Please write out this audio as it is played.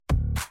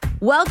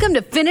Welcome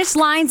to Finish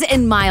Lines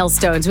and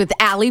Milestones with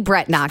Ali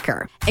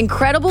Bretnacher.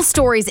 Incredible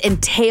stories and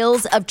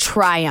tales of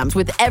triumph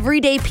with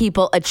everyday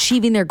people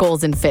achieving their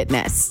goals in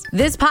fitness.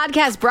 This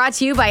podcast brought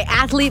to you by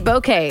Athlete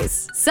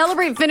Bouquets.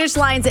 Celebrate finish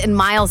lines and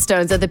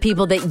milestones of the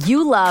people that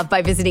you love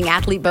by visiting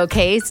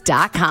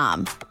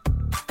athletebouquets.com.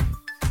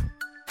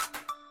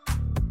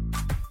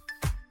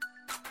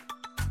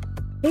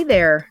 Hey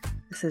there,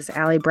 this is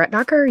Ali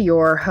Bretnacher,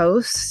 your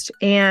host,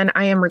 and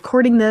I am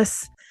recording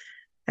this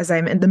as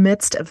I'm in the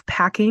midst of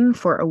packing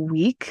for a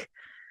week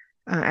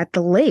at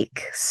the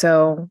lake.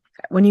 So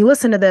when you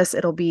listen to this,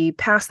 it'll be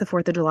past the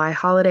 4th of July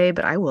holiday,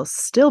 but I will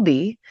still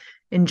be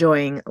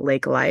enjoying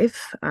lake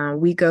life.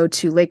 We go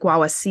to Lake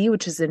Wawasee,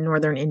 which is in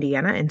northern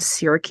Indiana, in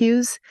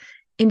Syracuse,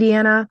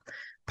 Indiana.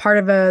 Part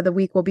of the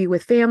week will be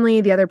with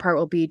family. The other part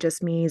will be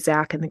just me,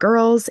 Zach, and the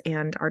girls,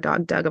 and our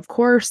dog, Doug, of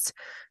course.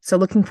 So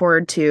looking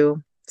forward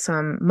to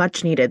some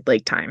much needed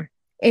lake time.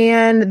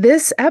 And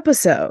this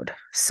episode,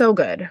 so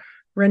good.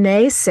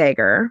 Renee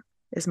Sager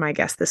is my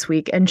guest this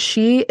week, and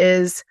she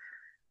is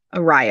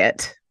a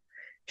riot.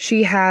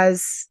 She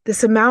has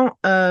this amount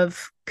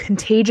of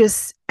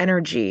contagious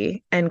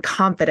energy and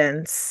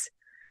confidence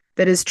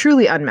that is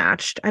truly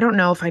unmatched. I don't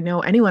know if I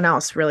know anyone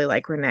else really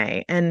like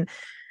Renee. And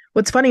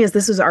what's funny is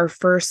this was our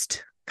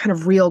first kind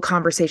of real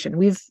conversation.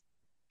 We've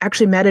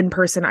actually met in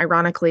person,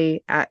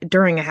 ironically,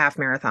 during a half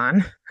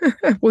marathon.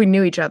 We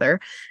knew each other.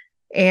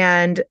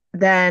 And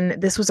then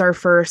this was our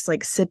first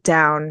sit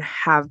down,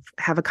 have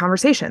a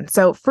conversation.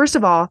 So first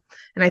of all,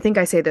 and I think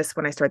I say this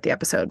when I start the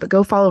episode, but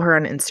go follow her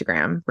on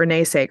Instagram,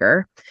 Renee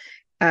Sager,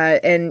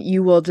 and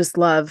you will just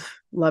love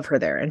her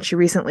there. And she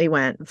recently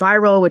went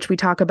viral, which we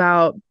talk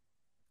about.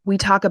 We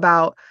talk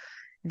about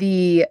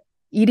the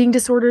eating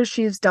disorders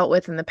she's dealt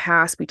with in the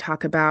past. We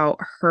talk about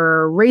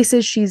her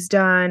races she's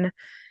done.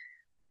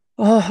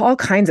 Oh, all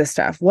kinds of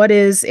stuff. What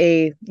is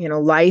a,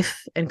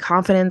 life and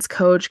confidence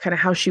coach, kind of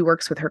how she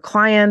works with her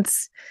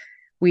clients.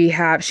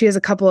 She has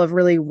a couple of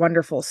really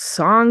wonderful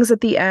songs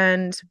at the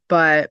end,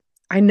 but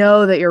I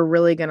know that you're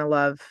really going to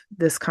love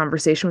this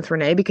conversation with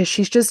Renee because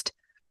she's just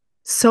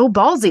so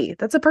ballsy.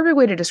 That's a perfect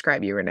way to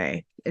describe you,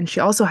 Renee. And she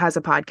also has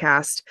a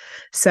podcast.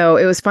 So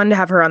it was fun to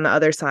have her on the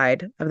other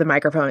side of the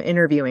microphone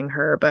interviewing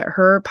her, but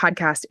her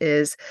podcast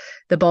is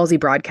the Ballsy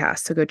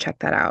Broadcast. So go check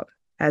that out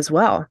as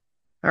well.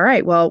 All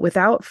right. Well,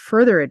 without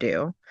further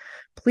ado,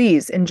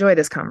 please enjoy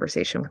this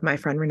conversation with my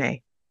friend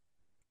Renee.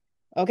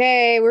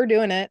 Okay, we're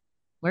doing it.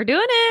 We're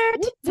doing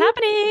it. It's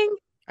happening.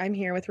 I'm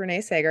here with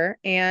Renee Sager,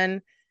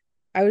 and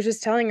I was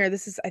just telling her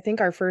this is, I think,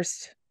 our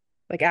first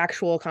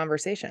actual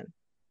conversation.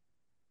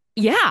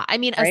 Yeah. I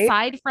mean, right?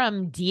 Aside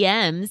from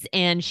DMs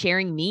and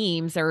sharing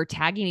memes or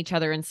tagging each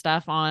other and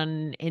stuff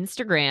on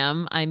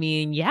Instagram, I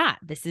mean, yeah,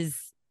 this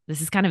is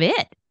kind of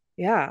it.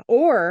 Yeah.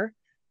 Or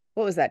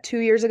what was that, 2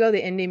 years ago,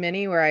 the Indie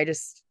Mini, where I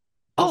just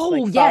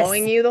was yes.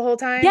 following you the whole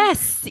time?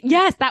 Yes.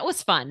 That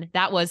was fun.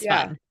 That was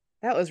fun.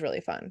 That was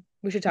really fun.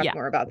 We should talk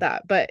more about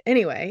that. But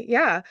anyway,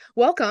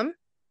 welcome.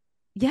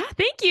 Yeah,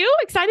 thank you.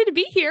 Excited to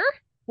be here.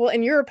 Well,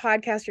 and you're a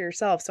podcaster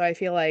yourself, so I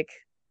feel like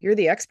you're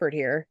the expert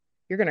here.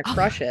 You're going to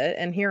crush it.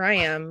 And here I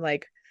am,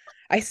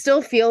 I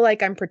still feel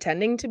like I'm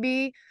pretending to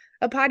be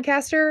a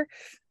podcaster.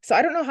 So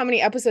I don't know how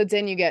many episodes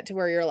in you get to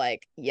where you're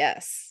like,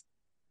 yes.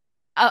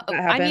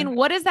 I mean,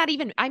 what is that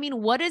even? I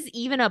mean, what is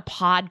even a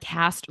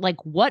podcast?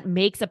 What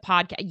makes a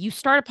podcast? You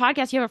start a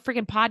podcast, you have a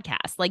freaking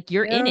podcast.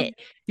 You're in it.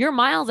 You're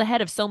miles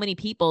ahead of so many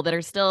people that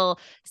are still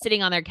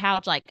sitting on their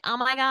couch oh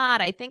my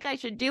God, I think I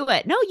should do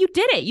it. No, you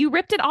did it. You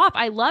ripped it off.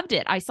 I loved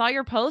it. I saw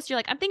your post. You're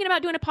like, I'm thinking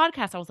about doing a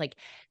podcast. I was like,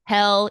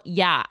 hell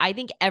yeah. I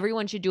think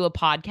everyone should do a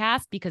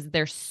podcast because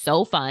they're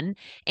so fun.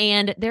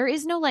 And there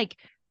is no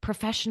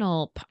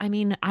professional. I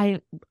mean, I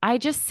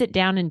just sit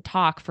down and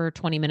talk for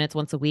 20 minutes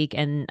once a week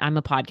and I'm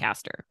a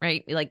podcaster,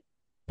 right?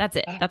 That's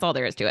it. That's all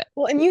there is to it.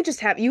 Well, and you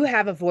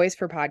have a voice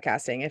for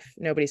podcasting if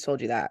nobody's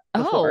told you that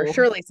before. Oh,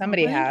 surely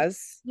somebody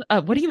has.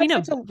 What do you mean?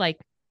 I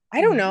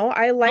don't know.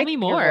 I like me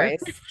more. Your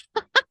voice.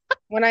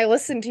 When I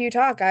listen to you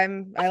talk, I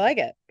like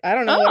it. I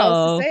don't know what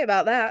else to say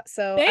about that.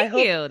 So thank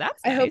you.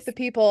 That's nice. I hope the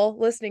people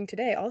listening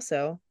today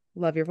also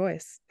love your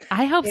voice.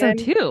 I hope so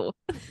too.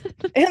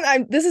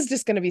 And this is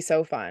just going to be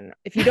so fun.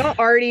 If you don't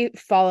already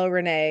follow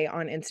Renee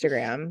on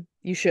Instagram,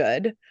 you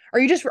should. Are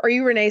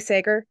you Renee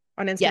Sager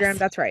on Instagram? Yes.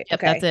 That's right. Yep,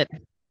 okay. That's it.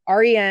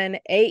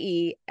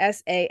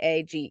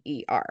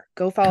 ReneSaager.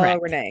 Go follow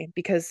Correct. Renee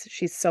because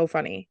she's so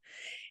funny.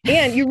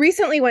 And you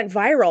recently went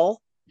viral.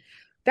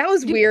 That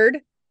was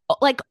weird.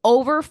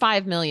 Over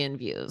 5 million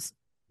views.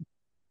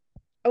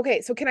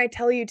 Okay, so can I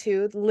tell you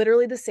too,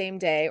 literally the same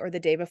day or the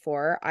day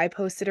before, I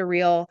posted a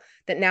reel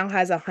that now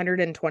has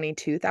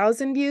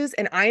 122,000 views,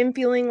 and I am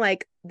feeling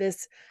like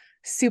this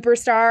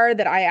superstar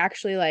that I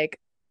actually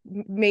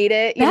made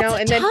it, you know,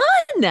 and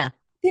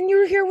then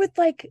you're here with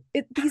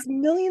these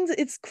millions.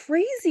 It's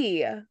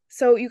crazy.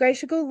 So you guys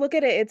should go look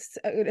at it. It's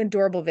an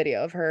adorable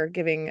video of her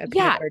giving a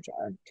peanut butter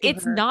jar.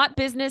 It's not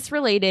business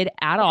related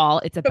at all.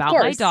 It's about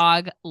my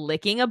dog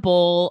licking a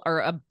bowl or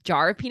a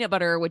jar of peanut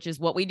butter, which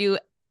is what we do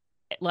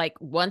like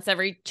once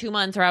every 2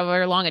 months or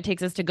however long it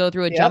takes us to go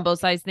through a Yep. jumbo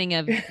size thing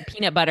of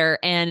peanut butter.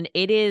 And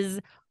it is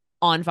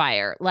on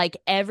fire. Like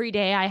every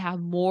day I have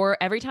more.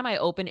 Every time I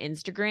open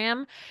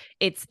Instagram,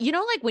 it's,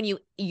 like when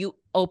you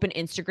open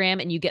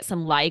Instagram and you get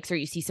some likes or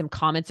you see some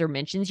comments or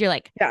mentions, you're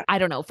like, Yeah. I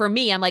don't know. For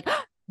me, I'm like,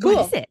 what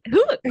is Cool. it?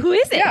 Who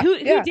is it? Yeah. Who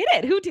Yeah. did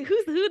it? Who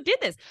did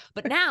this?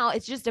 But now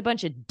it's just a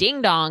bunch of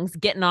ding dongs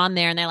getting on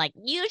there and they're like,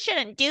 you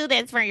shouldn't do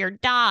this for your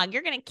dog.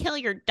 You're gonna kill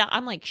your dog.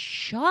 I'm like,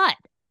 shut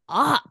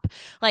up.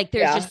 Like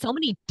there's Yeah. just so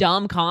many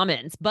dumb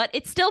comments, but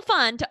it's still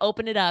fun to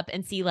open it up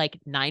and see like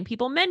 9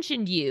 people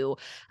mentioned you.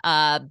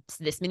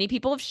 This many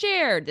people have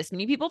shared, this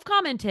many people have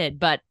commented,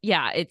 but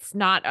yeah, it's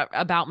not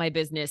about my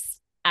business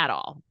at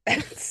all.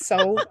 That's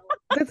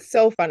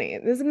so funny.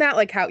 Isn't that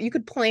like how you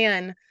could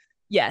plan for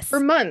Yes.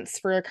 months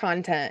for your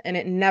content and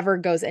it never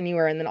goes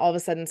anywhere, and then all of a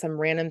sudden some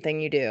random thing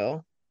you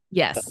do.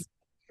 Yes. So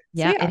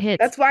Yeah, yeah, it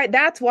hits.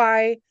 that's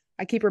why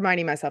I keep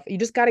reminding myself, you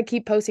just got to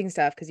keep posting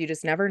stuff because you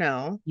just never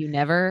know. You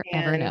never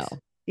ever And know.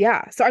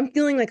 yeah, so I'm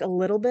feeling like a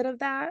little bit of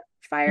that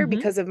fire Mm-hmm.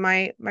 because of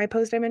my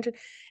post I mentioned,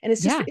 and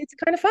Yeah. it's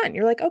kind of fun.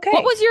 You're like, What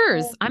okay, was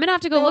yours? so, I'm gonna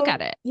have to go look so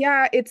at it.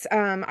 yeah, it's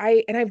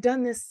I've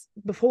done this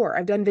before.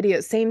 I've done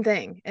videos, same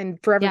thing, and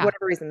for Yeah.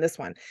 whatever reason, this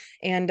one,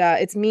 and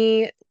it's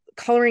me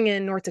coloring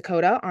in North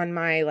Dakota on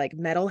my like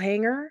metal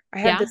hanger. I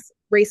have Yeah. this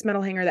race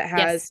metal hanger that Yes.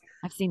 has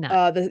I've seen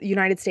that. the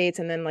United States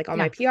and then like all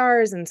my Yeah.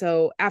 PRs. And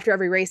so after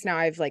every race now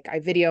I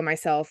video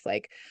myself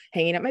like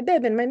hanging up my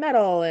bib and my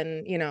medal.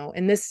 And,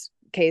 in this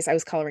case, I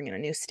was coloring in a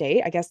new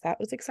state. I guess that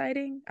was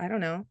exciting. I don't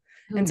know.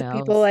 Who And so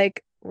people knows?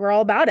 like were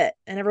all about it.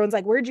 And everyone's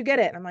like, where'd you get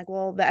it? And I'm like,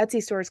 well, the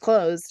Etsy store is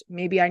closed.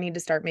 Maybe I need to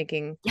start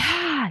making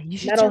Yeah, you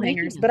should metal start making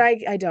hangers, but them.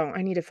 I don't.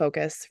 I need to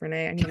focus,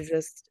 Renee. I need to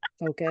just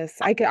focus.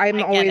 I'm I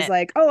get always it.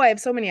 like, oh, I have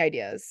so many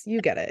ideas.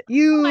 You get it. Oh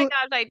my You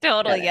gosh, I get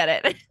totally it.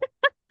 get it.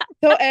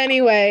 So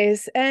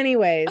anyways,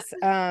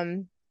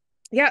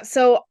 yeah,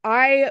 so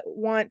I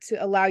want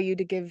to allow you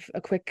to give a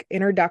quick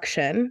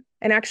introduction.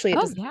 And actually, it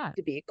Oh doesn't yeah. have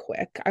to be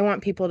quick. I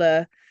want people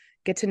to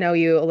get to know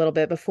you a little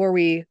bit before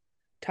we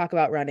talk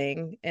about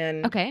running.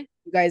 And Okay.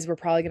 you guys were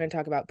probably going to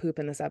talk about poop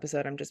in this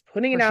episode. I'm just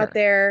putting For it out sure.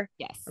 there.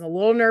 Yes. I'm a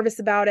little nervous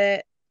about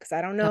it because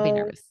I don't Don't be know.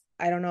 nervous.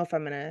 I don't know if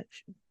I'm gonna.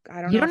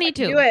 I don't You know don't if I need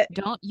can do to. it.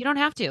 You don't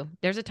have to.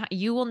 There's a time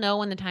you will know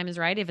when the time is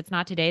right. If it's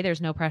not today,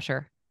 there's no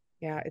pressure.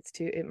 Yeah,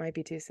 it might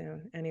be too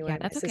soon. Yeah, Anyway, my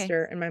that's okay.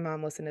 sister and my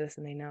mom listen to this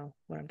and they know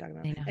what I'm talking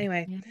about. I know.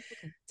 Anyway, Yeah, that's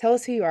okay. tell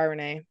us who you are,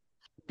 Renee.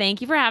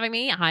 Thank you for having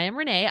me. Hi, I'm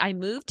Renee. I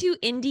moved to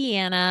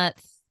Indiana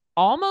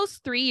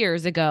almost 3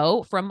 years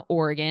ago from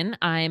Oregon.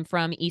 I'm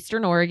from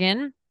Eastern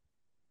Oregon.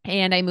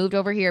 And I moved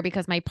over here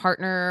because my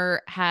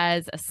partner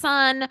has a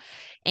son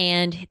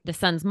and the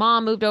son's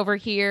mom moved over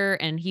here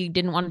and he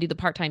didn't want to do the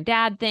part-time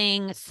dad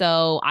thing.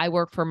 So I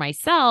work for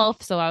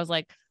myself. So I was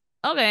like,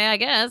 okay, I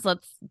guess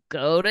let's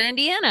go to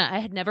Indiana. I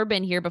had never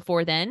been here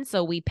before then.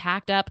 So we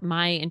packed up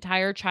my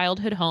entire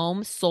childhood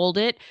home, sold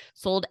it,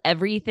 sold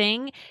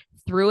everything,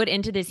 threw it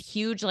into this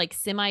huge like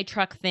semi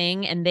truck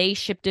thing and they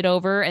shipped it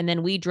over. And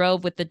then we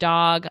drove with the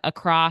dog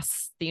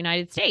across the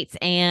United States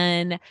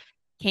and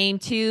came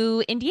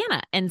to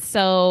Indiana. And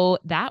so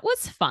that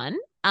was fun.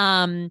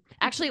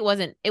 Actually it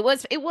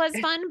was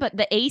fun, but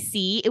the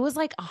AC, it was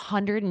like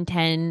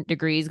 110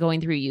 degrees going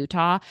through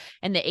Utah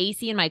and the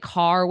AC in my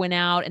car went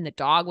out and the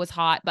dog was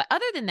hot. But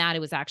other than that, it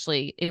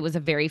was a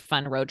very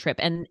fun road trip.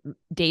 And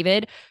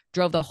David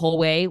drove the whole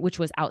way, which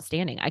was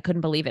outstanding. I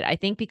couldn't believe it. I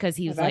think because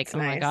he Oh, was like, that's oh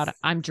my God, nice.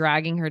 I'm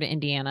dragging her to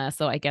Indiana.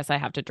 So I guess I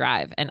have to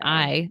drive. And Yeah.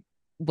 I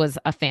was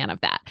a fan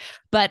of that.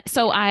 But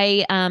so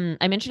I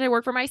mentioned I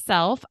work for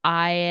myself.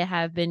 I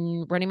have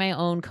been running my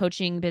own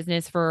coaching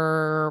business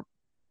for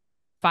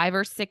 5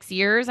 or 6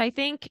 years, I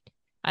think.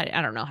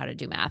 I don't know how to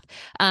do math.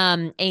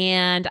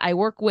 And I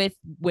work with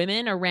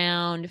women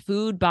around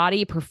food,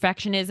 body,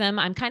 perfectionism.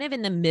 I'm kind of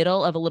in the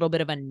middle of a little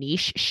bit of a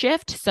niche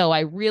shift. So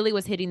I really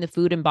was hitting the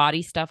food and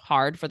body stuff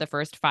hard for the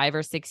first 5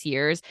 or 6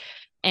 years.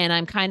 And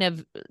I'm kind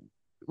of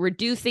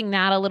reducing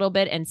that a little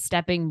bit and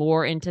stepping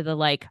more into the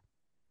like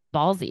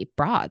ballsy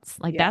broads.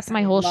 Like Yes, that's I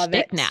my whole love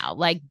shtick it. now,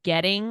 like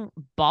getting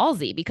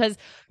ballsy because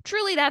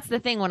truly that's the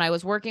thing when I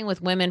was working with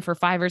women for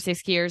 5 or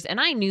 6 years. And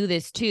I knew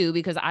this too,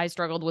 because I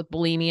struggled with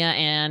bulimia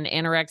and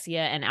anorexia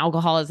and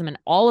alcoholism and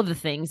all of the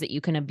things that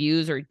you can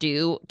abuse or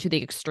do to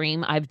the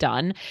extreme I've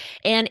done.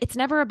 And it's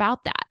never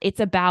about that. It's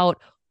about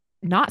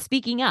not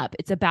speaking up.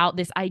 It's about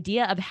this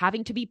idea of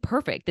having to be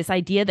perfect, this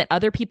idea that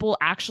other people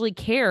actually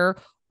care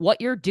what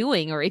you're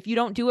doing or if you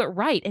don't do it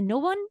right. And no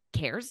one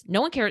cares.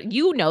 No one cares.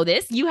 You know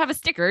this. You have a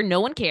sticker. No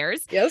one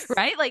cares. Yes.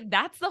 Right? Like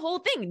that's the whole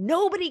thing.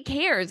 Nobody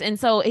cares. And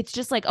so it's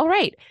just like, all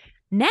right,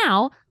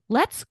 now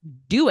let's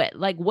do it.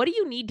 Like, what do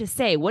you need to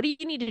say? What do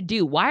you need to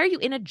do? Why are you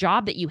in a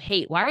job that you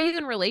hate? Why are you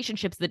in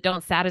relationships that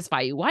don't satisfy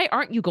you? Why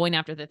aren't you going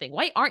after the thing?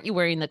 Why aren't you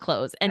wearing the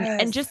clothes? And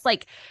Yes. just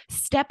like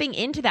stepping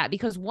into that,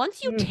 because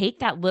once you Mm. take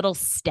that little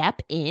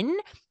step in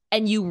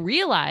and you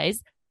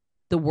realize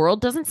the world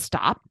doesn't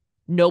stop.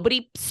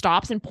 Nobody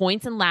stops and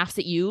points and laughs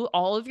at you.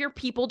 All of your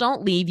people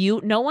don't leave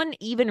you. No one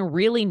even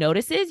really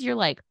notices. You're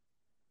like,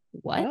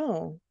 what?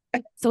 Oh.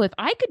 So if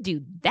I could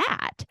do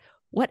that,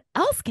 what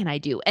else can I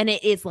do? And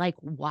it is like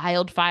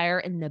wildfire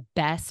in the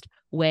best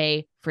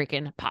way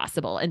freaking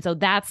possible. And so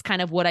that's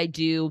kind of what I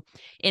do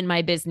in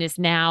my business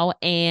now.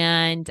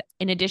 And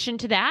in addition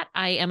to that,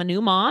 I am a new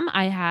mom.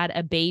 I had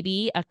a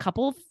baby a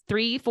couple,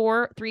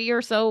 4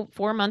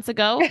 months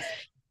ago.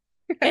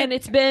 And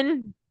it's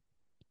been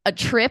a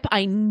trip.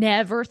 I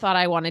never thought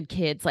I wanted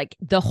kids. Like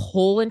the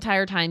whole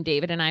entire time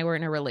David and I were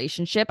in a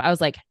relationship, I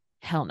was like,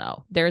 hell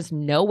no, there's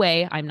no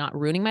way. I'm not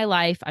ruining my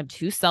life. I'm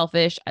too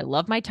selfish. I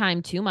love my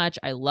time too much.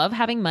 I love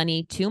having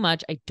money too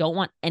much. I don't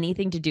want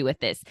anything to do with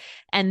this.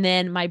 And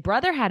then my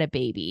brother had a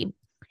baby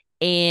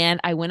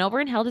and I went over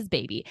and held his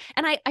baby.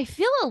 And I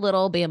feel a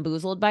little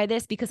bamboozled by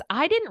this because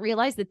I didn't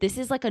realize that this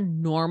is like a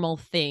normal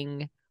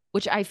thing,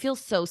 which I feel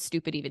so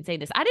stupid even saying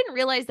this. I didn't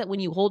realize that when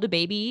you hold a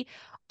baby,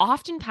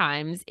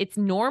 oftentimes it's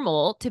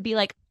normal to be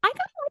like, I got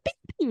a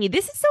baby.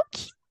 This is so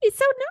cute. It's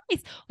so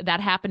nice. That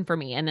happened for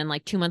me. And then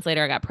like 2 months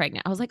later, I got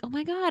pregnant. I was like, oh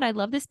my God, I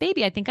love this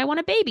baby. I think I want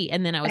a baby.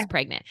 And then I was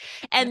pregnant.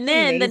 And That's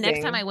then the next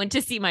time amazing. I went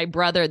to see my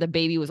brother, the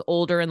baby was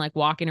older and like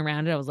walking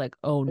around it. I was like,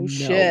 oh no,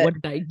 shit. what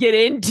did I get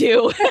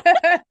into?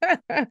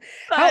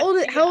 How old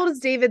Yeah. is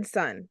David's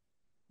son?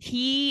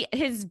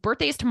 His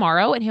birthday is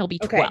tomorrow and he'll be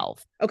Okay.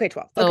 12. Okay,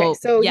 12. Okay. So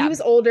So he yeah.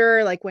 was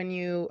older like when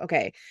you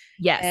okay.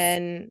 Yes.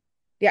 And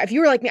yeah, if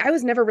you were like me, I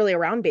was never really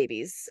around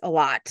babies a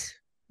lot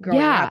growing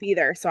Yeah. up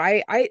either. So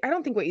I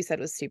don't think what you said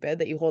was stupid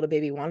that you hold a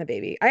baby, want a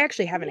baby. I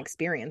actually haven't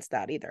experienced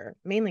that either,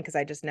 mainly because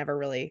I just never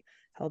really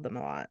held them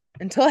a lot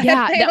until I had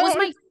Yeah. my That was own.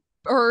 my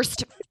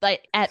first,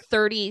 like at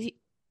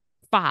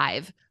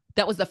 35.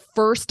 That was the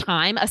first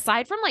time,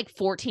 aside from like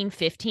 14,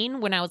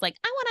 15, when I was like,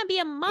 I want to be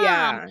a mom.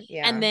 Yeah,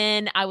 yeah. And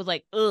then I was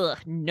like, ugh,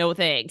 no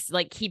thanks.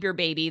 Like, keep your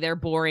baby. They're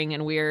boring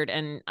and weird.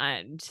 And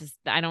I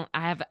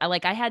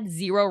had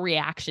zero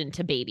reaction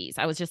to babies.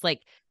 I was just like,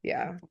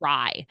 Yeah.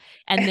 dry.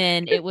 And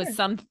then it was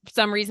some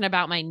reason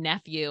about my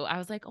nephew. I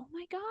was like, oh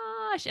my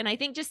gosh. And I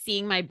think just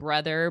seeing my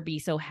brother be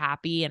so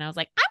happy, and I was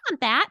like, I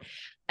want that.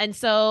 And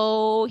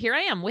so here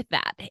I am with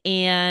that.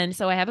 And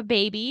so I have a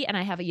baby and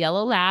I have a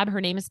yellow lab.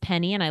 Her name is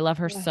Penny, and I love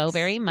her Oh, so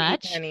very sweet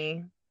much.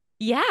 Penny.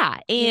 Yeah.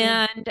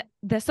 Mm.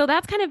 And so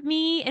that's kind of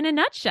me in a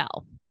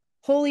nutshell.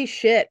 Holy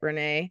shit,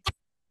 Renee.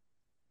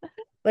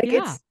 Like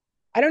Yeah.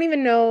 I don't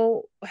even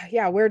know,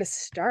 yeah, where to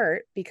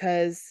start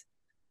because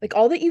like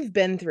all that you've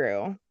been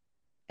through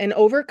and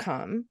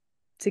overcome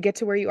to get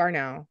to where you are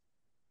now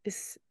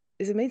is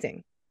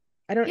amazing.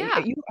 I don't Yeah.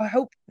 you I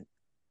hope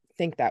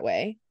think that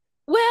way.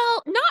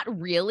 Well, not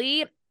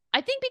really.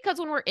 I think because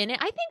when we're in it,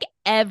 I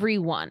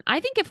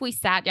think if we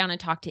sat down and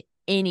talked to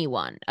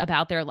anyone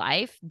about their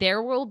life,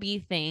 there will be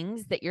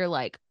things that you're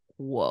like,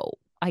 whoa,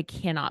 I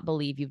cannot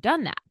believe you've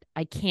done that.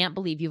 I can't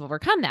believe you've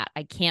overcome that.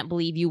 I can't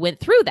believe you went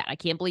through that. I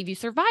can't believe you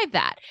survived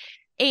that.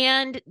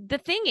 And the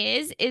thing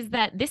is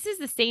that this is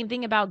the same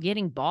thing about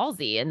getting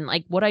ballsy. And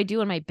like what I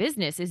do in my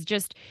business is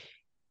just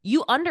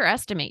you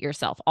underestimate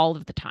yourself all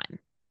of the time.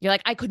 You're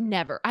like, I could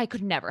never.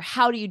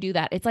 How do you do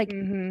that? It's like,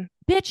 Mm-hmm.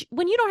 bitch,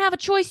 when you don't have a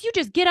choice, you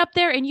just get up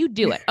there and you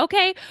do it.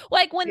 Okay.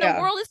 Like when the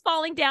Yeah. world is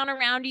falling down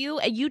around you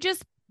and you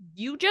just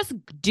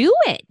do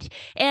it,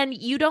 and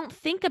you don't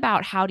think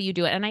about how do you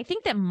do it. And I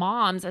think that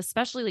moms,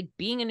 especially like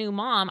being a new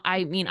mom,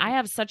 I mean, I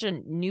have such a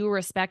new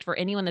respect for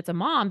anyone that's a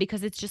mom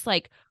because it's just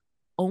like,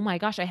 oh my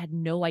gosh, I had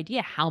no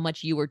idea how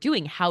much you were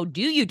doing. How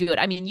do you do it?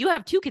 I mean, you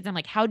have 2 kids. I'm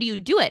like, how do you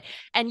do it?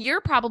 And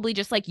you're probably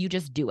just like, you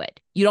just do it.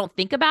 You don't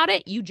think about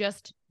it. You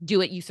just do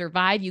it. You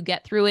survive. You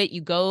get through it. You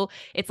go.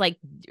 It's like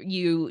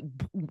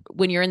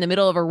when you're in the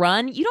middle of a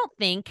run, you don't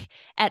think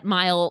at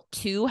mile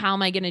 2, how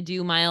am I going to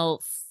do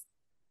mile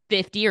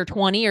 50 or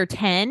 20 or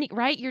 10,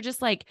 right? You're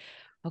just like,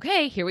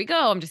 okay, here we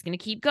go. I'm just going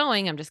to keep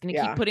going. I'm just going to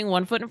keep Yeah. putting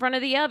one foot in front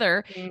of the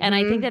other. And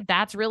I think Mm-hmm. that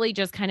that's really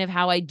just kind of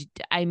how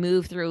I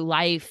move through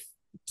life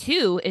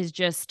too, is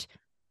just,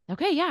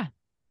 okay, yeah,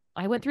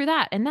 I went through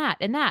that and that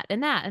and that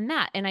and that and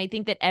that. And I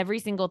think that every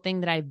single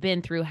thing that I've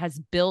been through has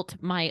built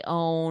my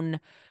own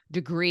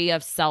degree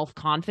of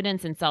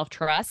self-confidence and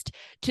self-trust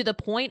to the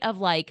point of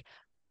like,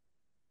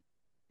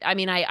 I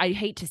mean, I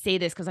hate to say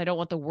this because I don't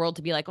want the world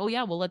to be like, oh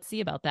yeah, well, let's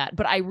see about that.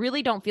 But I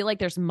really don't feel like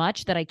there's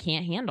much that I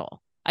can't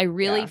handle. I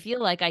really Yeah. feel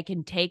like I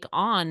can take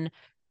on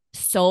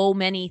so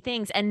many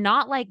things, and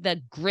not like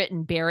the grit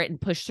and bear it and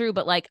push through,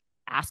 but like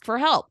ask for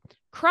help,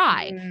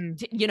 cry,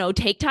 Mm.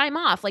 take time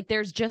off. Like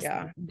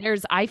Yeah.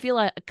 I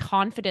feel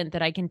confident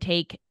that I can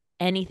take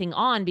anything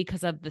on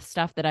because of the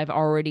stuff that I've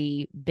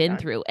already been Done.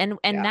 through. And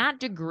Yeah. that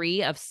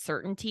degree of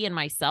certainty in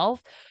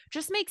myself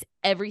just makes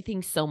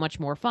everything so much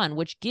more fun,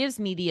 which gives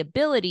me the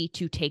ability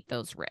to take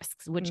those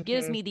risks, which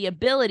gives Mm-hmm. me the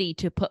ability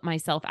to put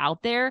myself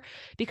out there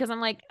because I'm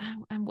like,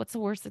 what's the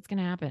worst that's going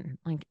to happen?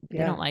 Like, they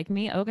Yeah. don't like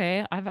me.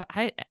 Okay.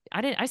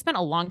 I spent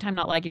a long time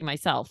not liking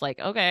myself. Like,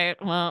 okay,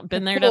 well,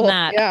 been there, done Cool.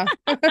 that.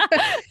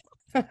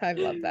 Yeah. I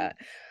love that.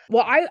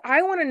 Well,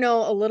 I want to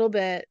know a little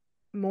bit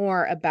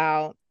more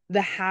about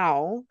the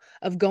how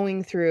of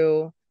going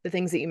through the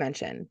things that you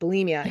mentioned,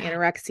 bulimia, Yeah.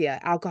 anorexia,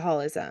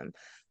 alcoholism.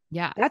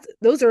 Yeah.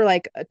 Those are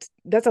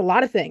that's a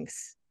lot of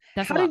things.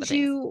 That's a lot of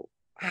things.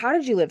 How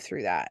did you live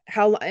through that?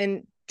 How,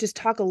 and just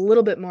talk a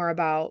little bit more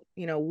about,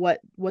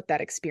 what that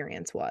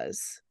experience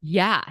was.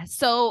 Yeah.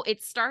 So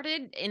it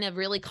started in a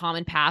really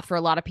common path for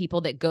a lot of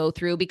people that go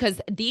through, because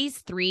these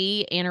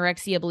three,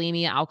 anorexia,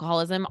 bulimia,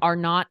 alcoholism, are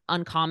not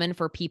uncommon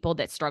for people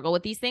that struggle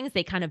with these things.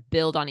 They kind of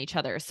build on each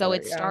other. So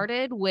it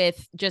started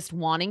with just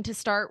wanting to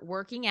start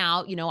working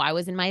out. I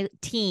was in my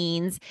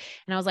teens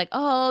and I was like,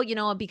 oh,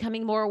 I'm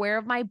becoming more aware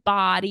of my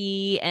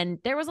body. And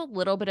there was a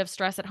little bit of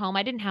stress at home.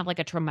 I didn't have like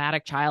a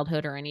traumatic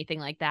childhood or anything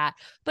like that,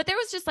 but there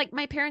was just like,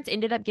 my parents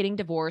ended up getting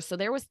divorced. So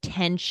there was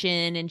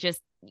tension and just,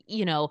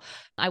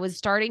 I was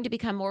starting to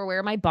become more aware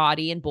of my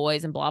body and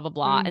boys and blah, blah,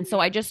 blah. Mm-hmm. And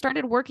so I just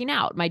started working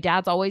out. My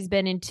dad's always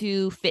been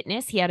into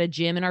fitness. He had a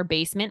gym in our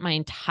basement my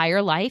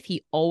entire life.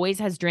 He always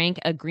has drank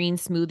a green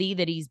smoothie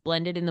that he's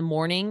blended in the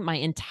morning my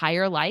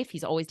entire life.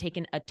 He's always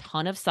taken a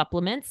ton of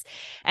supplements.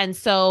 And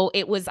so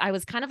I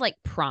was kind of like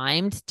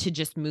primed to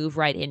just move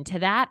right into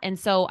that. And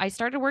so I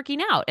started working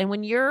out. And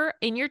when you're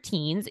in your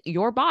teens,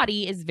 your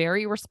body is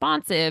very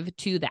responsive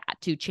to that,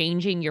 to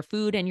changing your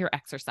food and your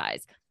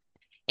exercise.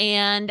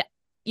 And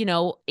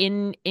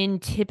in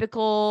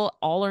typical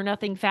all or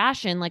nothing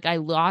fashion, like I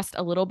lost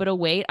a little bit of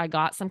weight, I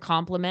got some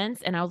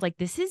compliments, and I was like,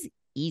 this is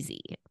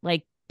easy.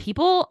 Like,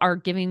 people are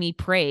giving me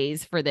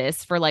praise for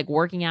this, for like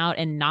working out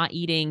and not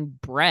eating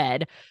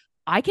bread.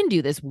 I can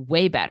do this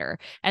way better.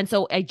 And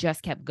so I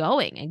just kept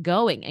going and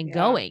going and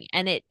going.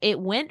 And it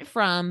went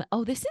from,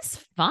 oh, this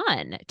is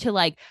fun, to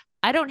like,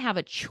 I don't have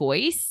a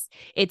choice.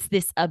 It's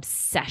this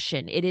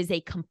obsession. It is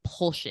a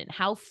compulsion.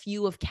 How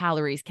few of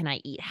calories can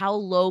I eat? How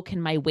low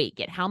can my weight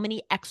get? How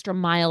many extra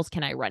miles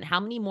can I run?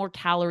 How many more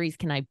calories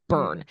can I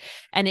burn?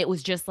 And it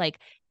was just like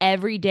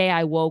every day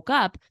I woke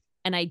up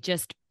and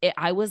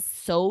I was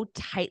so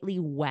tightly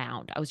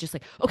wound. I was just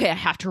like, okay, I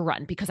have to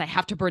run because I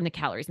have to burn the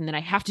calories, and then I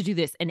have to do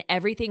this. And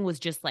everything was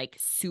just like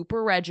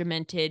super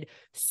regimented,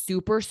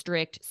 super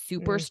strict,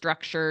 super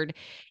structured.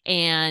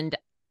 And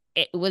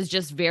it was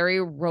just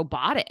very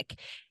robotic.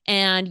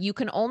 And you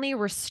can only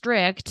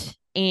restrict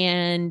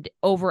and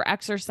over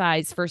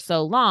exercise for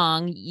so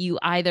long. You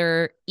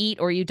either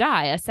eat or you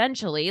die,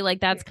 essentially. Like,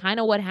 that's kind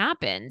of what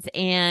happens.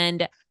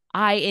 And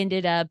I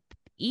ended up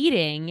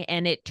eating,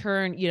 and it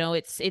turned,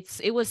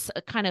 it was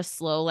kind of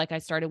slow. Like, I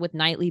started with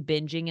nightly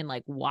binging and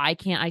like, why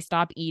can't I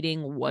stop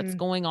eating? What's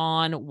going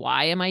on?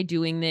 Why am I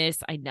doing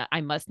this? I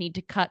must need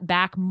to cut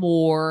back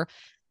more.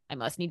 I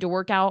must need to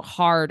work out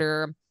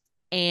harder.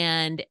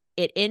 And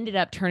it ended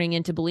up turning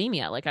into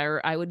bulimia. Like,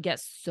 I would get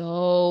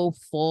so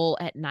full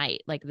at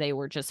night. Like, they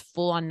were just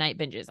full on night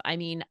binges. I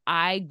mean,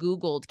 I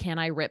Googled, can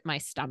I rip my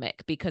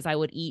stomach? Because I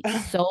would eat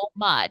so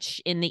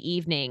much in the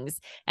evenings,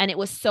 and it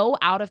was so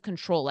out of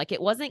control. Like,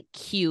 it wasn't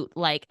cute.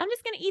 Like, I'm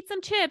just going to eat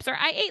some chips, or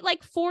I ate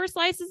like 4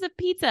 slices of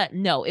pizza.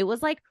 No, it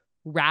was like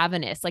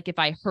ravenous. Like, if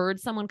I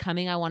heard someone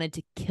coming, I wanted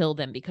to kill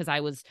them, because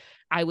I was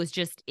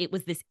just, it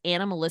was this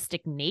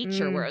animalistic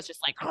nature where I was just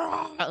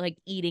like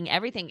eating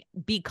everything,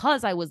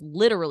 because I was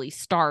literally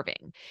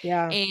starving.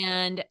 Yeah.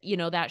 And,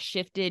 that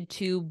shifted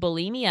to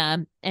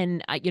bulimia.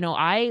 And,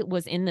 I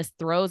was in this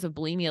throes of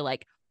bulimia,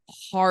 like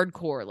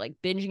hardcore, like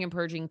binging and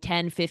purging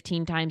 10,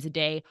 15 times a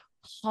day,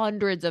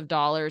 hundreds of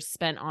dollars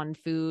spent on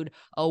food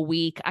a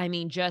week. I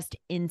mean, just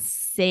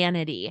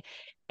insanity.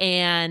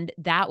 And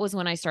that was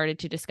when I started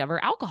to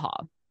discover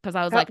alcohol, because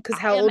I was like, because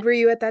how old were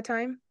you at that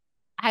time?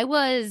 I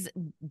was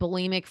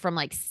bulimic from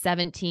like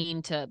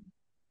 17 to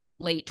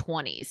late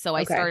 20s. So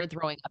I started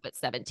throwing up at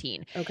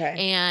 17.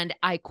 Okay. And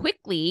I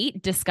quickly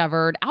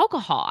discovered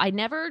alcohol. I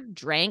never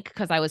drank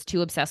because I was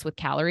too obsessed with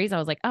calories. I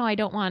was like, oh, I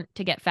don't want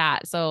to get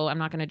fat, so I'm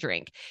not going to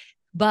drink.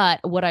 But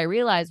what I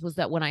realized was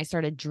that when I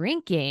started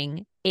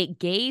drinking, it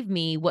gave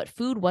me what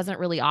food wasn't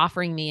really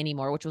offering me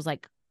anymore, which was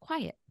like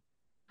quiet.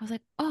 I was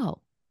like, oh,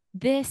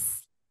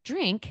 this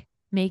drink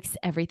makes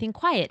everything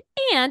quiet,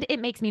 and it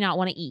makes me not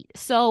want to eat.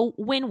 So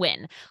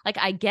win-win. Like,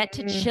 I get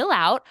to chill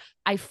out.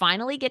 I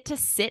finally get to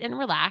sit and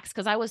relax,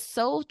 because I was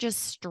so just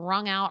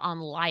strung out on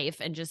life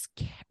and just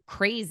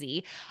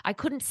crazy. I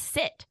couldn't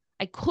sit.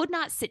 I could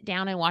not sit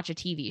down and watch a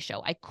TV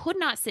show. I could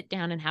not sit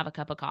down and have a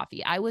cup of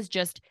coffee. I was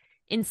just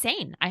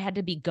insane. I had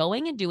to be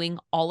going and doing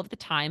all of the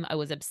time. I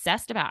was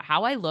obsessed about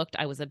how I looked.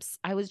 I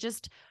was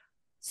just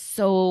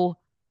so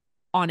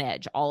on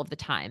edge all of the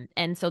time.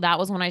 And so that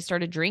was when I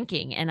started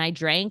drinking, and I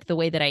drank the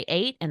way that I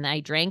ate, and I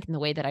drank in the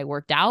way that I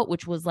worked out,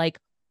 which was like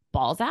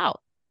balls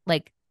out,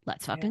 like,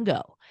 let's fucking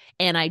go.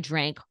 And I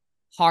drank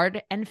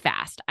hard and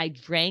fast. I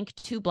drank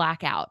to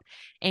blackout.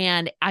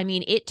 And I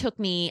mean, it took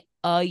me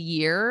a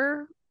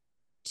year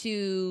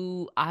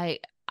to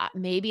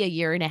maybe a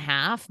year and a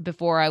half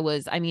before I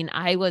was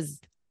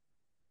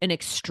an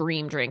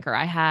extreme drinker.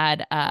 I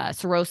had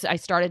cirrhosis. I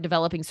started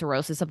developing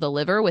cirrhosis of the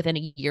liver within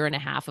a year and a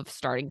half of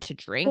starting to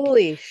drink.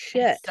 Holy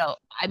shit. And so,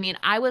 I mean,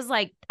 I was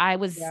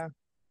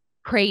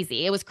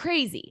crazy. It was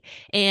crazy.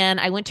 And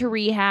I went to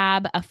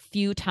rehab a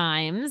few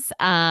times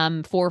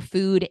for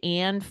food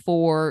and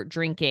for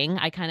drinking.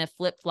 I kind of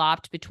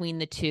flip-flopped between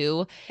the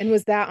two. And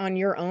was that on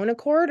your own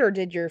accord, or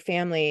did your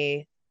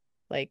family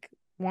like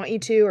want you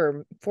to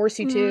or force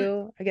you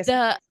to? I guess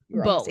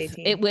both.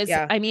 It was,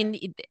 I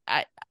mean,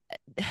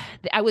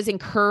 I was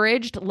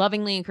encouraged,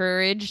 lovingly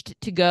encouraged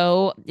to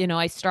go.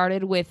 I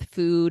started with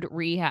food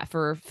rehab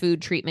for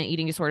food treatment,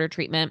 eating disorder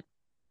treatment.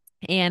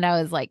 And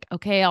I was like,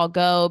 okay, I'll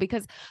go,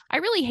 because I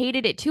really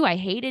hated it too. I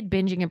hated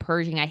binging and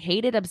purging. I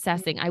hated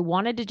obsessing. I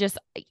wanted to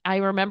I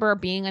remember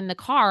being in the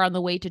car on the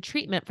way to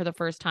treatment for the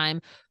first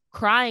time,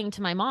 crying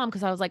to my mom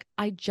because I was like,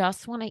 I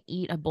just want to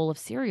eat a bowl of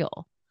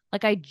cereal.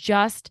 Like, I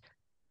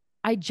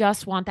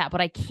just want that, but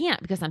I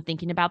can't because I'm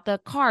thinking about the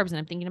carbs and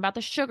I'm thinking about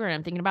the sugar and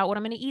I'm thinking about what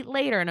I'm going to eat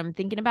later. And I'm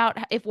thinking about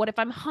what if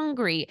I'm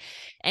hungry?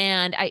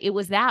 And it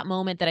was that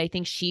moment that I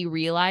think she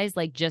realized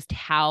like just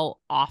how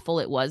awful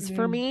it was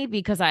for me,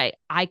 because I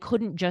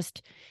couldn't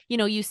just,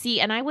 you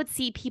see, and I would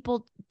see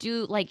people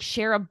do like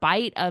share a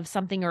bite of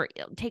something or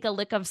take a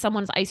lick of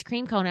someone's ice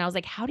cream cone. And I was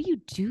like, how do you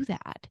do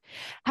that?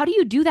 How do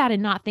you do that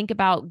and not think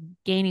about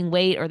gaining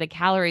weight or the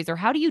calories? Or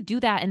how do you do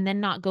that and then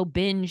not go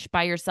binge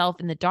by yourself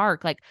in the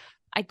dark? Like,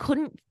 I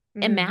couldn't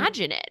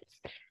imagine it.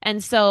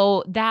 And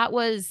so that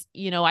was,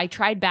 I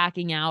tried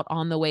backing out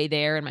on the way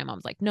there and my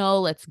mom's like, no,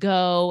 let's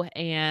go.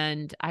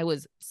 And I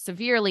was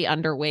severely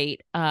underweight.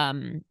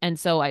 And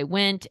so I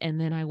went,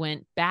 and then I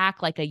went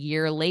back like a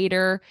year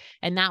later.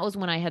 And that was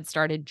when I had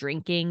started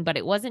drinking, but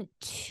it wasn't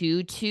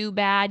too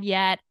bad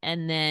yet.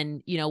 And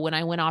then, when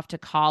I went off to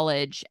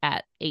college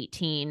at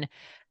 18,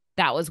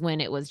 that was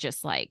when it was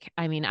just like,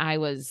 I mean, I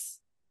was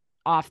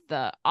off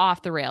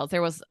the rails.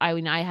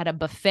 I had a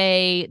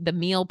buffet, the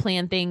meal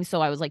plan thing. So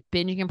I was like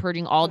binging and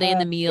purging all day in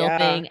the meal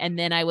thing. And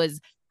then I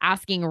was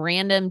asking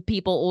random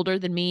people older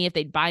than me if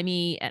they'd buy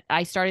me.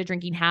 I started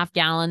drinking half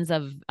gallons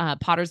of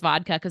Potter's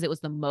vodka because it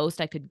was the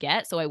most I could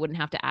get. So I wouldn't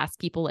have to ask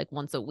people like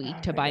once a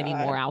week to buy me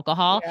more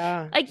alcohol.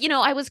 Yeah. Like,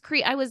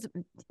 I was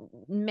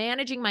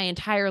managing my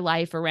entire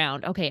life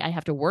around, okay, I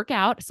have to work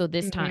out. So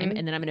this time,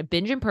 and then I'm going to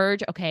binge and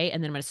purge. Okay.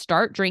 And then I'm going to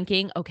start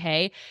drinking.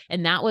 Okay.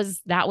 And that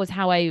was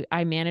how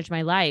I managed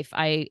my life.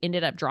 I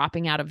ended up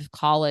dropping out of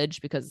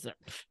college because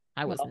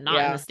I was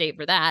not in the state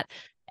for that.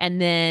 And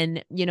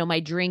then, my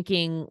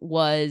drinking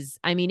was,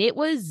 I mean, it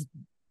was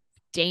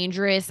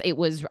dangerous.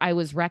 I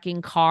was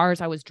wrecking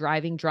cars. I was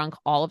driving drunk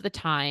all of the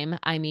time.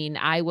 I mean,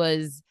 I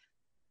was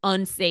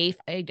unsafe.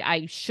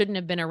 I shouldn't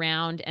have been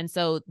around. And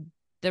so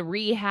the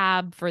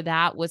rehab for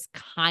that was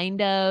kind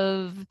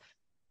of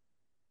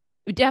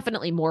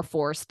definitely more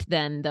forced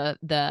than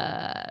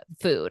the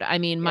food. I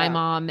mean, my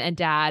mom and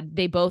dad,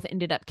 they both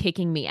ended up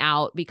kicking me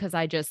out because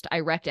I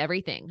wrecked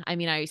everything. I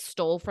mean, I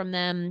stole from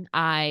them.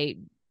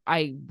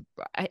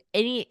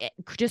 Any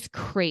just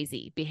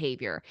crazy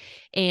behavior.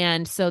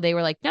 And so they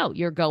were like, no,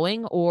 you're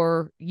going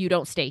or you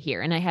don't stay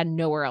here. And I had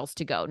nowhere else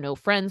to go. No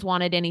friends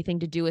wanted anything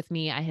to do with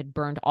me. I had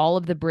burned all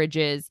of the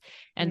bridges.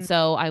 And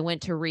so I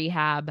went to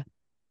rehab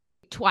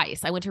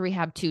twice. I went to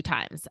rehab 2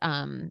 times.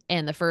 And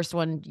the first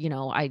one,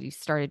 I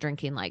started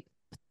drinking like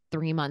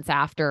 3 months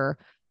after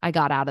I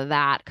got out of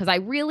that, because I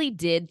really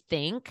did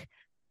think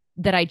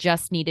that I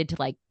just needed to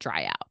like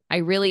dry out. I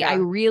really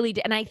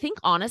did. And I think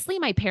honestly,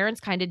 my parents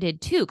kind of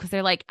did too, because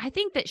they're like, I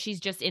think that she's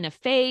just in a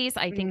phase.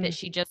 I think that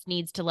she just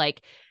needs to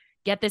like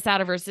get this out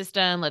of her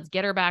system. Let's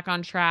get her back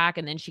on track.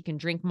 And then she can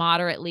drink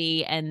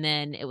moderately. And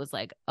then it was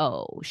like,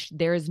 oh,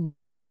 there's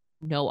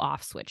no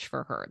off switch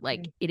for her.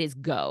 Like it is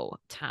go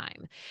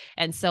time.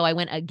 And so I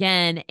went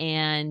again,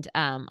 and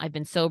I've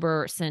been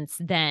sober since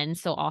then.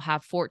 So I'll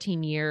have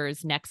 14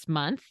 years next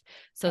month.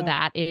 So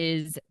that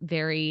is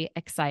very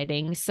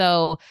exciting.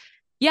 So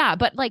yeah,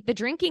 but like the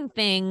drinking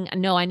thing,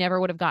 no, I never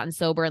would have gotten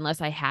sober unless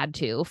I had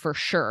to, for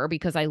sure,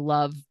 because I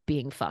love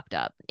being fucked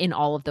up in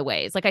all of the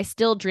ways. Like I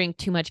still drink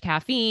too much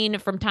caffeine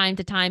from time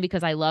to time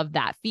because I love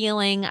that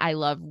feeling. I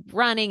love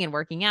running and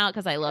working out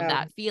because I love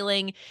that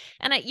feeling.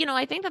 And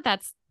I think that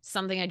that's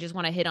something I just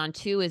want to hit on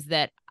too, is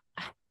that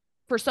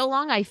for so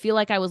long, I feel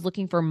like I was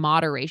looking for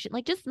moderation,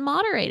 like just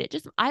moderate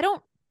it. I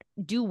don't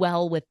do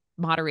well with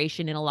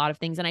moderation in a lot of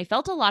things. And I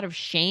felt a lot of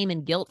shame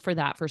and guilt for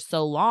that for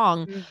so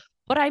long,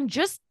 but I'm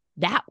just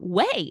that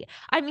way.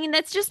 I mean,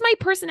 that's just my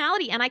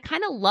personality. And I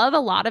kind of love a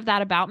lot of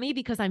that about me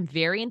because I'm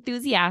very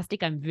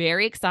enthusiastic. I'm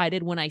very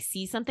excited. When I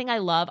see something I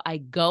love, I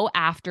go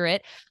after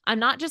it. I'm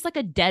not just like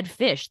a dead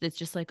fish that's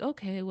just like,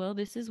 okay, well,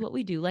 this is what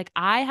we do. Like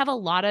I have a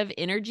lot of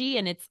energy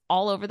and it's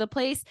all over the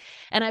place.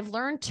 And I've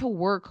learned to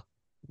work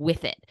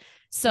with it.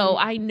 So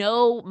I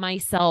know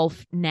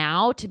myself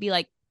now to be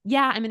like,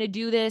 yeah, I'm going to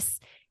do this.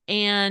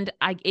 And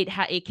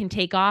it can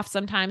take off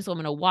sometimes. So I'm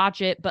going to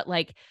watch it. But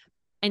like,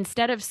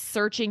 instead of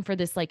searching for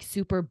this like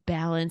super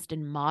balanced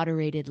and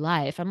moderated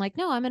life, I'm like,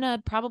 no, I'm going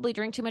to probably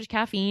drink too much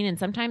caffeine. And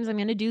sometimes I'm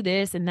going to do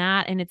this and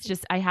that. And it's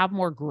just, I have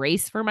more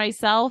grace for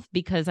myself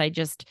because I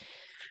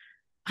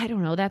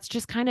don't know, that's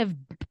just kind of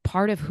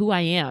part of who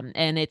I am.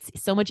 And it's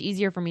so much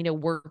easier for me to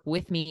work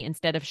with me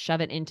instead of shove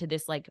it into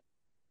this like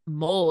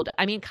mold.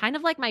 I mean, kind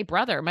of like my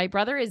brother. My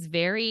brother is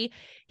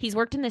he's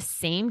worked in the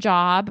same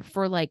job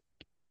for like,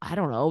 I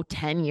don't know,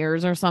 10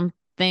 years or something,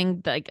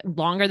 like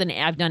longer than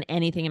I've done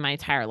anything in my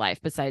entire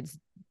life besides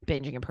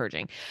binging and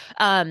purging.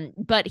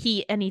 But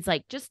he's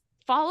like just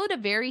followed a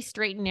very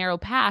straight and narrow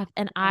path.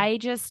 And I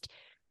just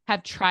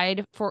have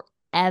tried for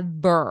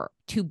ever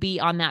to be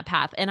on that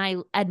path. And I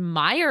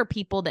admire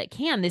people that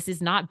can. This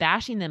is not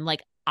bashing them.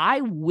 Like,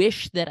 I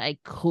wish that I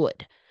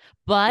could,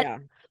 but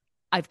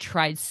I've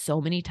tried so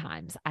many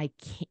times. I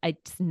can't,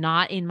 it's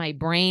not in my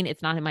brain.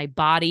 It's not in my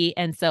body.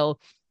 And so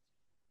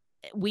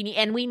we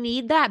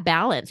need that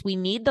balance. We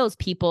need those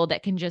people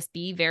that can just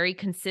be very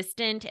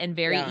consistent and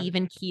very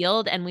even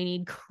keeled. And we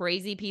need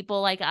crazy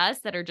people like us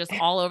that are just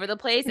all over the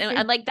place.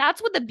 And like,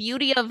 that's what the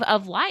beauty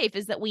of life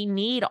is, that we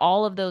need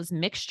all of those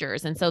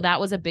mixtures. And so that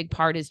was a big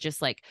part, is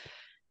just like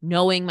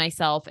knowing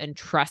myself and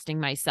trusting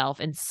myself,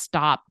 and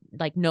stop,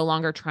 like, no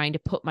longer trying to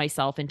put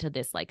myself into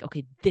this, like,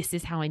 okay, this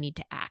is how I need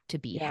to act to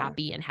be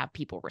happy and have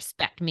people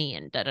respect me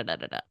and da da da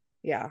da da.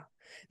 Yeah.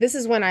 This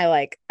is when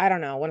I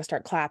don't know, want to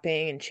start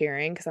clapping and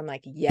cheering, because I'm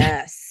like,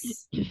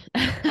 yes.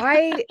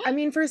 I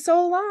mean, for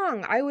so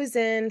long, I was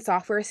in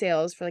software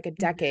sales for like a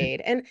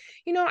decade, and,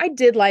 I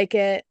did like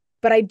it,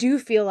 but I do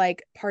feel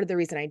like part of the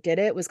reason I did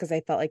it was because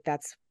I felt like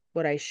that's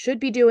what I should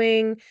be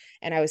doing.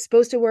 And I was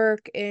supposed to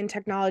work in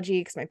technology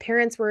because my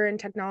parents were in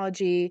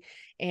technology.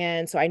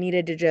 And so I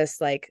needed to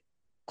just like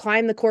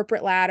climb the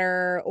corporate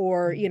ladder,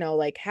 or,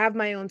 like have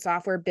my own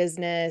software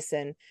business.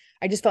 And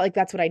I just felt like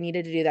that's what I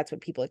needed to do. That's what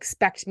people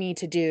expect me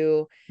to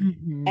do.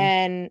 Mm-hmm.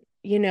 And,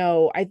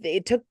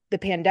 it took the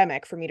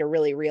pandemic for me to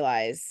really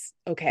realize,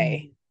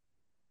 okay,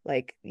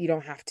 like, you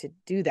don't have to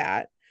do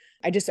that.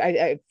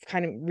 I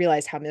kind of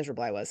realized how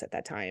miserable I was at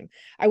that time.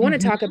 I want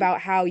to talk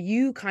about how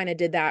you kind of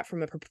did that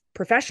from a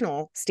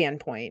professional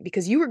standpoint,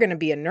 because you were going to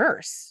be a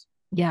nurse.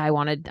 Yeah, I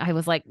wanted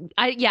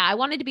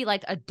to be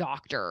like a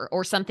doctor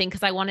or something,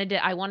 because I wanted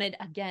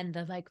again,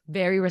 the like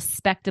very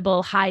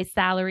respectable, high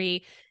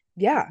salary.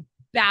 Yeah.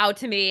 Bow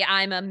to me.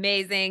 I'm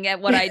amazing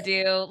at what I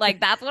do. Like,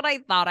 that's what I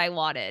thought I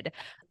wanted.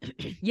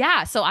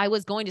 Yeah. So I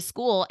was going to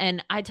school,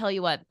 and I tell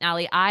you what,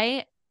 Allie,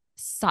 I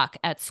suck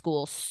at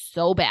school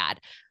so bad.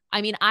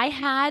 I mean, I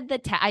had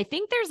I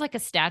think there's like a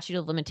statute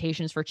of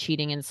limitations for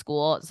cheating in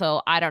school.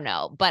 So I don't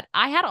know, but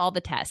I had all the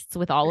tests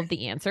with all of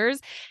the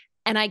answers,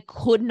 and I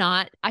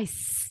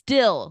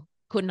still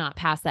could not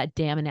pass that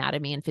damn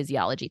anatomy and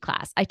physiology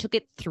class. I took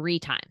it 3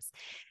 times,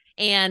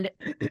 and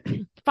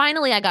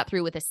finally I got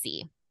through with a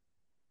C.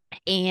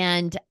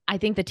 And I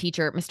think the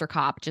teacher, Mr.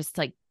 Kopp, just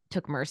like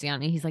took mercy on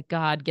me. He's like,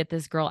 God, get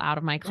this girl out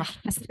of my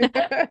class.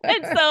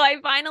 And so I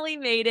finally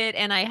made it,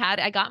 and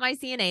I got my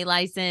CNA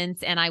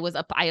license, and I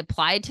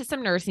applied to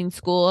some nursing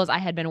schools. I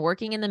had been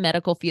working in the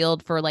medical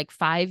field for like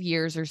 5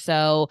 years or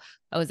so.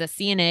 I was a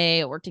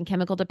CNA. I worked in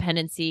chemical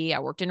dependency. I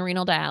worked in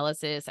renal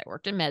dialysis. I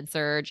worked in med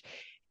surg,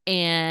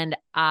 and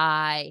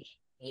I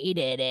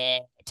hated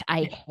it.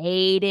 I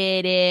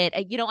hated it.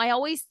 I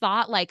always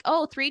thought like,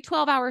 oh, 3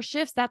 12-hour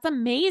shifts, that's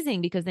amazing,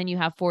 because then you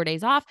have 4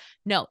 days off.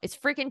 No, it's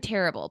freaking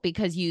terrible,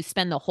 because you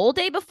spend the whole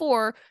day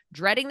before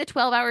dreading the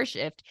 12-hour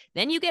shift.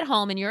 Then you get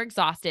home and you're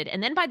exhausted.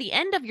 And then by the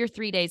end of your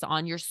 3 days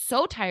on, you're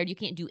so tired, you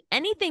can't do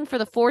anything for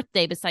the 4th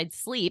day besides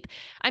sleep.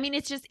 I mean,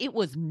 it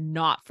was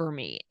not for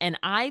me. And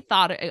I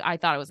thought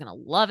I was going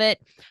to love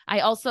it. I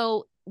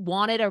also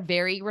wanted a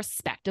very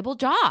respectable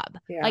job.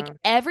 Yeah. Like,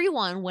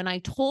 everyone, when I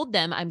told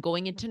them I'm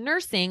going into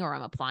nursing, or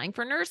I'm applying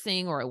for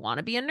nursing, or I want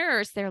to be a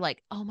nurse, they're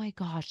like, oh my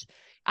gosh,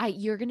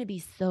 you're going to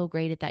be so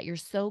great at that. You're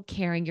so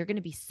caring. You're going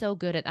to be so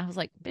good at that. I was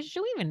like, bitch,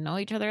 do we even know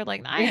each other?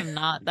 Like, I am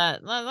not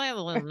that.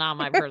 That's not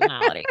my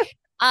personality.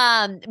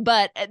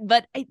 But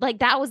like,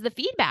 that was the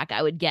feedback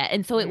I would get.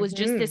 And so it was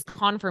just this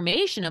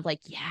confirmation of like,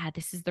 yeah,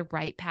 this is the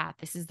right path.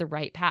 This is the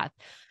right path.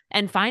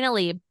 And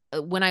finally,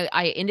 when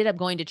I ended up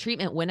going to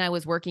treatment when I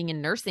was working in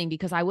nursing,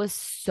 because I was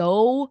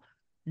so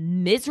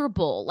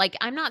miserable. Like,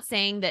 I'm not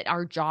saying that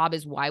our job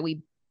is why we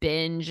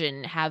binge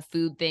and have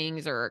food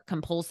things or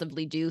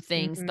compulsively do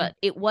things, but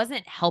it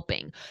wasn't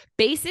helping.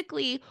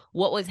 Basically,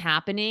 what was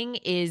happening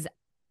is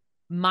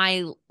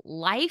my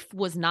life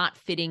was not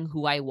fitting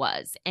who I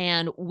was.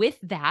 And with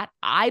that,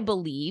 I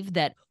believe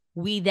that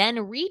we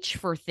then reach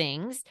for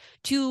things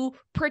to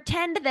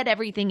pretend that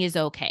everything is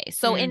okay.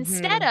 So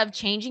instead of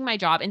changing my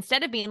job,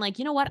 instead of being like,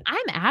 you know what,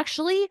 I'm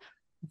actually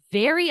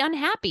very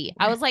unhappy,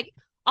 I was like,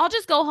 I'll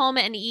just go home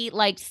and eat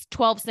like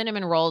 12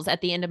 cinnamon rolls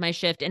at the end of my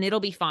shift, and it'll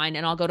be fine.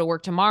 And I'll go to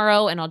work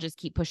tomorrow, and I'll just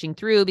keep pushing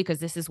through, because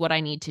this is what I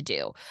need to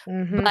do.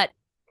 But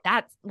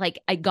that's like,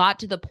 I got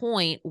to the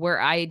point where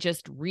I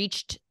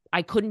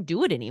couldn't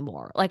do it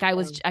anymore. Like,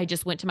 I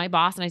just went to my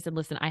boss and I said,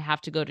 listen, I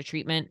have to go to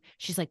treatment.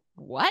 She's like,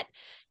 what?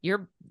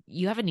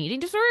 You have an eating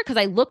disorder? Because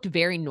I looked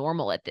very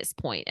normal at this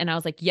point. And I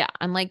was like, yeah,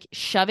 I'm like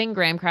shoving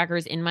graham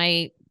crackers in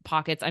my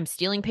pockets. I'm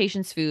stealing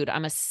patients' food.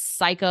 I'm a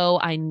psycho.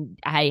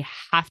 I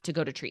have to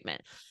go to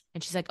treatment.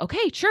 And she's like,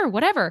 okay, sure,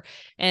 whatever.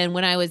 And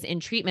when I was in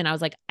treatment, I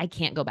was like, I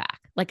can't go back.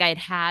 Like, I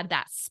had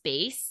that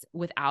space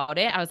without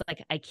it. I was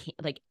like, I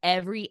can't, like,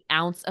 every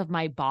ounce of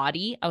my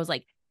body, I was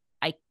like,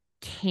 I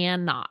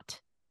cannot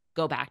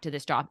go back to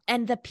this job.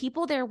 And the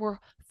people there were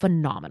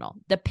phenomenal.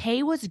 The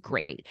pay was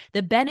great.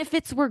 The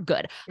benefits were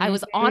good. I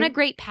was on a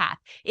great path.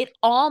 It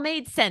all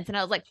made sense. And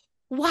I was like,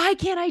 why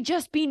can't I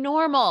just be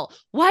normal?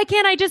 Why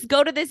can't I just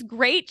go to this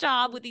great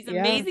job with these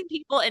amazing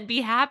people and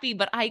be happy?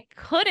 But I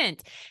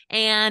couldn't.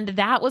 And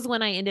that was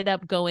when I ended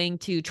up going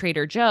to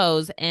Trader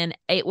Joe's. And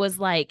it was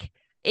like,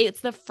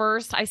 it's the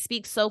first, I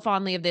speak so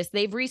fondly of this.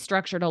 They've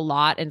restructured a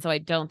lot. And so I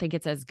don't think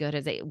it's as good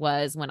as it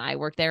was when I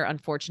worked there.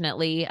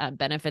 Unfortunately,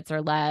 benefits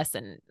are less.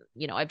 And,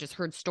 I've just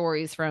heard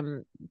stories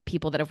from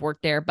people that have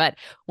worked there. But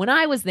when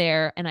I was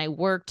there and I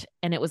worked,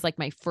 and it was like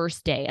my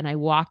first day, and I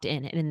walked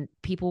in and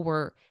people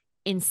were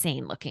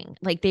insane looking.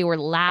 Like, they were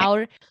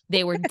loud,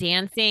 they were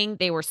dancing,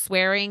 they were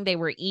swearing, they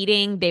were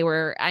eating,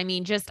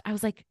 I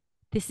was like,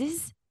 this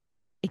is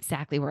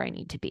exactly where I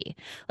need to be.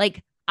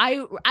 Like,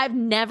 I've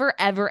never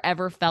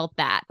ever felt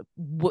that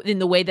in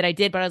the way that I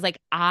did, but I was like,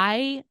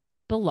 I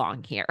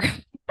belong here.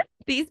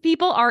 These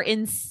people are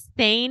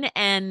insane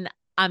and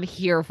I'm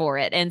here for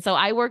it. And so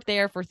I worked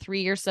there for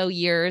 3 or so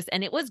years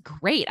and it was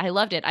great. I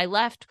loved it. I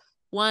left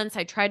once.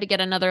 I tried to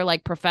get another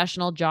like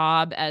professional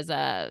job as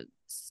a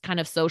kind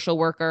of social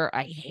worker.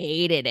 I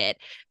hated it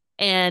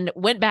and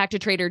went back to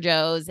Trader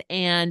Joe's.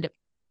 And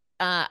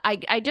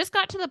I just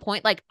got to the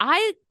point, like,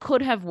 I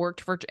could have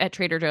worked at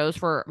Trader Joe's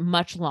for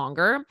much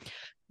longer,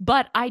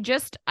 but I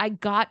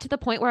got to the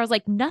point where I was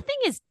like, nothing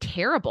is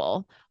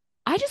terrible.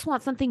 I just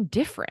want something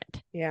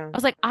different. Yeah. I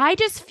was like, I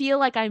just feel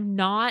like I'm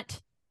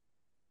not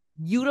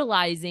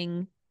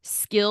utilizing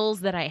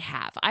skills that I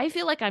have. I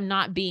feel like I'm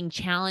not being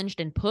challenged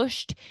and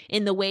pushed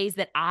in the ways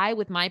that I,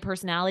 with my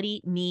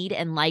personality, need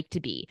and like to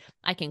be.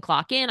 I can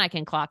clock in, I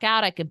can clock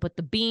out, I can put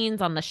the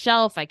beans on the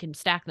shelf, I can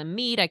stack the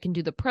meat, I can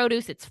do the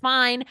produce, it's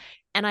fine.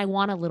 And I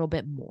want a little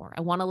bit more.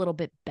 I want a little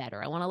bit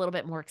better. I want a little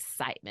bit more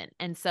excitement.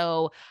 And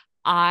so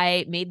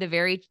I made the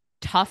very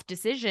tough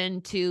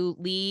decision to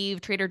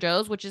leave Trader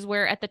Joe's, which is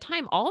where at the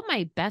time all of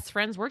my best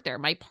friends worked there.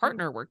 My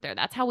partner worked there.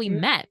 That's how we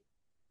met.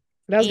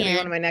 That was going to be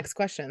one of my next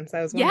questions.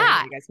 I was wondering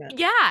how you guys met.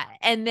 Yeah.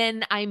 And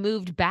then I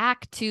moved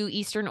back to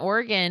Eastern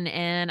Oregon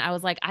and I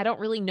was like, I don't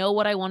really know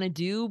what I want to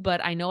do,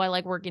 but I know I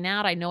like working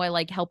out. I know I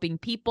like helping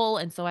people.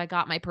 And so I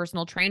got my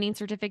personal training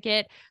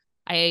certificate.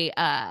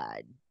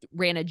 I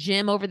ran a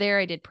gym over there.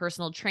 I did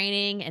personal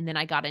training and then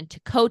I got into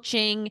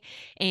coaching.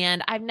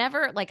 And I've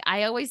never, like,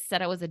 I always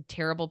said I was a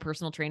terrible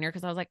personal trainer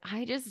because I was like,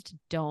 I just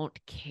don't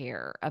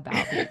care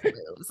about these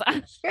moves.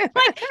 Like,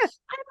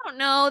 I don't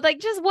know, like,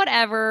 just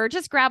whatever,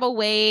 just grab a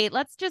weight.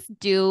 Let's just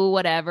do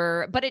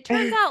whatever. But it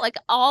turns out like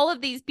all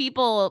of these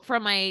people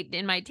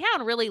in my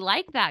town really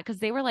like that because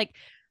they were like,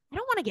 I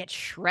don't want to get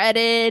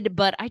shredded,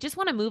 but I just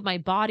want to move my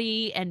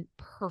body and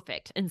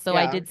perfect. And so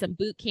I did some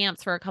boot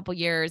camps for a couple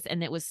years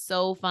and it was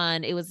so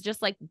fun. It was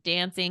just like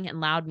dancing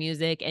and loud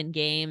music and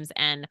games.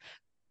 And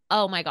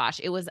oh my gosh,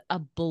 it was a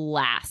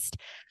blast.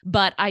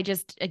 But I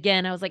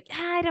was like,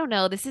 I don't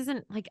know. This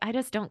isn't like, I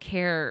just don't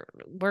care,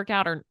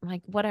 workout or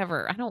like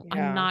whatever. I'm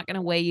not going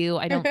to weigh you.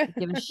 I don't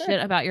give a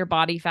shit about your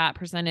body fat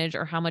percentage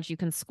or how much you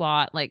can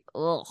squat. Like,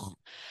 ugh.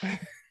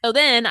 So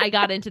then I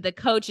got into the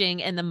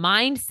coaching and the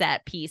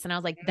mindset piece. And I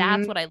was like,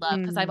 that's what I love.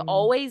 Because I've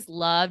always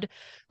loved,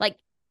 like,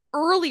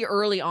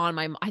 early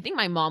on, I think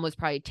my mom was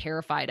probably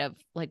terrified of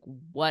like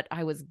what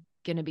I was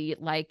going to be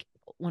like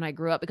when I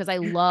grew up because I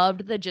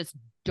loved the just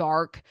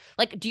dark,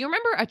 like, do you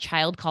remember A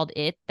Child Called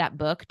It, that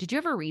book? Did you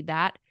ever read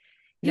that?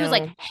 He was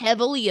like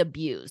heavily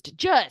abused,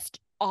 just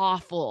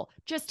awful,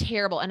 just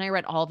terrible. And I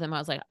read all of them. I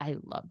was like, I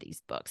love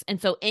these books. And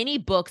so any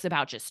books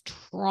about just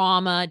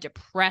trauma,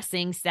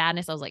 depressing,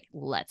 sadness, I was like,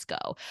 let's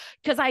go.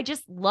 Because I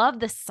just love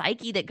the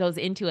psyche that goes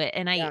into it.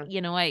 And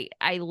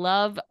I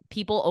love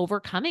people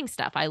overcoming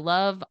stuff. I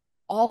love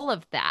all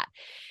of that.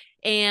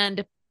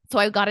 And so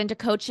I got into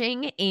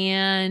coaching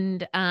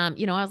and, I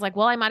was like,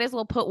 well, I might as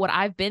well put what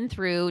I've been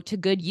through to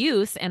good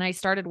use. And I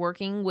started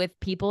working with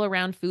people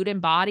around food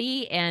and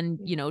body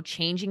and,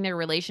 changing their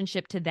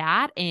relationship to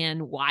that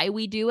and why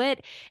we do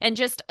it. And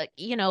just,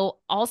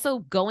 also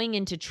going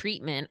into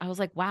treatment, I was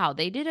like, wow,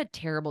 they did a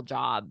terrible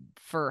job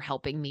for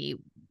helping me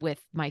with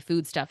my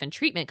food stuff and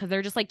treatment because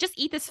they're just like, just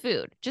eat this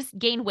food, just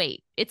gain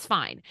weight. It's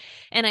fine.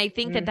 And I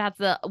think that that's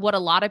what a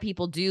lot of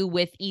people do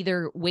with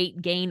either weight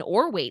gain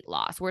or weight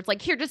loss, where it's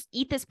like, here, just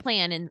eat this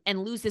plan and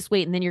lose this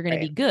weight and then you're going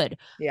to be good.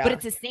 Yeah. But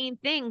it's the same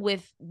thing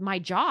with my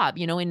job,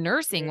 in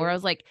nursing, where I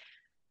was like,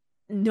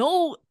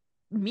 no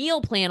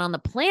meal plan on the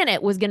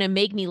planet was going to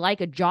make me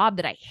like a job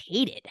that I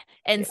hated.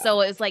 And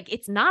so it's like,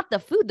 it's not the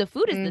food. The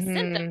food is the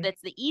symptom.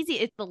 That's the easy.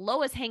 It's the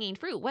lowest hanging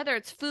fruit, whether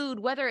it's food,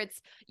 whether it's,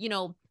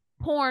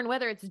 porn,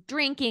 whether it's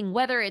drinking,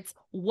 whether it's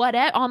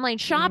online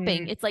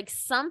shopping, it's like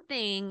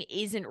something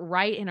isn't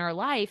right in our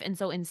life. And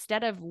so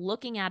instead of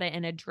looking at it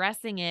and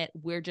addressing it,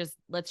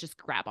 let's just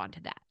grab onto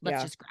that.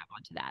 Let's just grab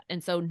onto that.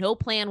 And so no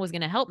plan was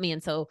going to help me.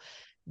 And so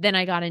then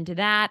I got into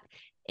that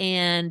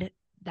and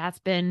that's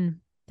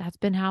been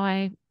how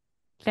I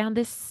found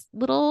this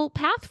little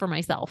path for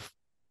myself.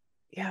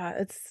 Yeah.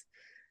 It's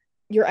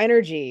your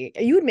energy.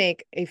 You would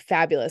make a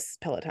fabulous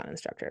Peloton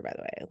instructor, by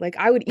the way. Like,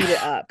 I would eat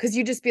it up because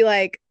you'd just be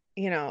like,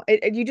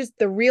 you just,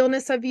 the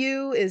realness of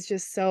you is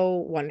just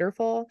so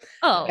wonderful.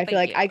 Oh, I feel thank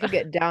like you. I could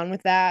get down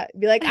with that.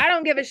 Be like, I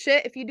don't give a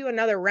shit if you do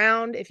another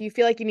round. If you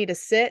feel like you need to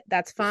sit,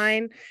 that's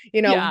fine.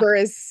 Yeah.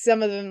 Whereas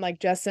some of them, like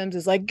Jess Sims,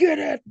 is like, get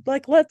it,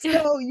 like, let's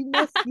go. You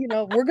must,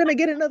 we're gonna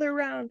get another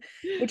round,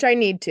 which I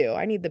need to.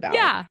 I need the balance.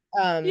 Yeah.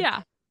 Um,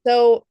 Yeah.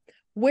 so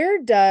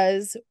where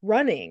does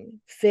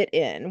running fit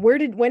in?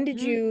 When did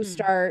you Mm.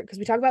 start? Because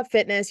we talk about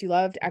fitness, you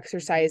loved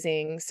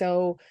exercising.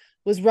 So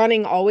was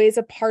running always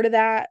a part of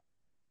that?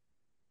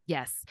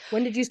 Yes.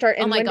 When did you start,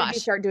 Oh and my when did you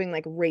gosh. start doing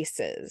like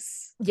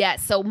races? Yeah,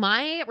 so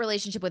my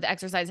relationship with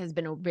exercise has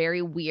been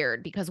very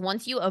weird because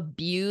once you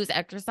abuse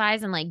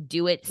exercise and like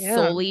do it Yeah.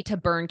 solely to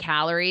burn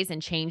calories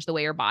and change the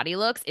way your body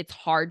looks, it's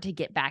hard to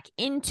get back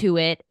into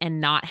it and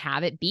not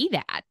have it be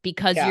that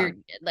because Yeah. you're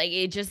like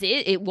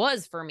it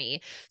was for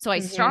me. So I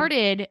Mm-hmm.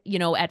 started,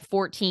 at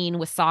 14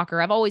 with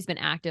soccer. I've always been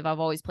active. I've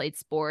always played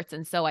sports,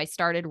 and so I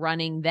started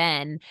running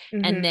then,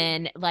 and Mm-hmm.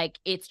 then like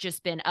it's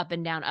just been up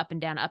and down, up and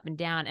down, up and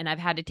down, and I've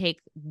had to take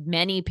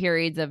many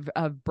periods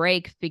of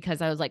break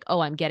because I was like,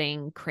 "Oh, I'm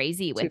getting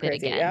crazy Too with it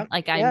crazy. again. Yeah.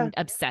 Like Yeah. I'm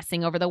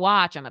obsessing over the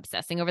watch, I'm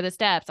obsessing over the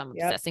steps, I'm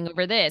Yep. obsessing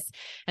over this."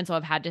 And so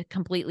I've had to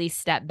completely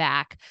step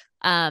back.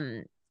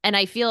 And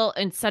I feel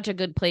in such a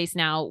good place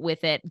now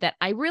with it that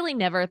I really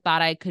never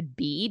thought I could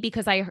be,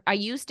 because I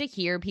used to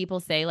hear people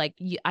say like,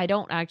 I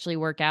don't actually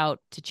work out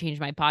to change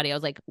my body. I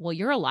was like, well,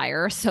 you're a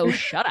liar, so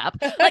shut up.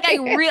 Like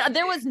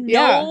there was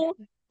Yeah. no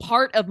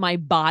part of my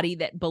body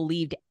that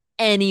believed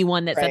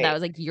anyone that said that. I Right.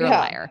 was like, you're a Yeah.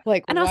 liar.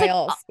 Like, And I was why like,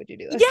 else would you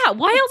do this? yeah,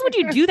 why else would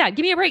you do that?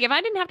 Give me a break. If I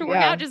didn't have to work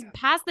Yeah. out, just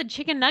pass the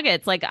chicken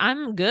nuggets. Like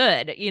I'm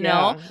good,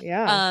 Yeah.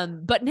 Yeah.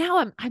 But now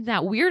I'm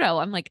that weirdo.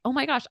 I'm like, oh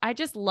my gosh, I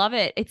just love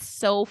it. It's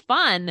so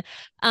fun.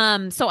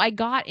 So I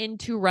got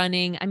into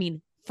running. I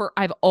mean,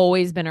 I've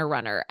always been a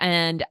runner,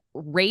 and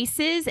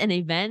races and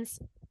events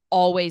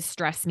always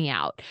stress me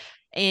out.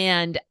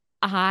 And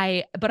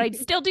but I'd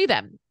still do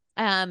them.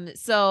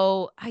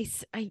 So I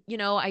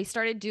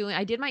started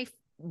I did my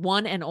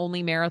one and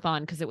only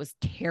marathon because it was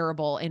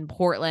terrible in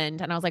Portland.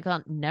 And I was like,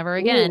 well, never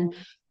again. Ooh.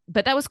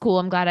 But that was cool.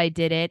 I'm glad I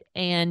did it.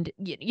 And,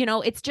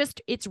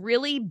 it's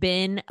really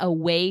been a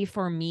way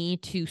for me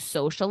to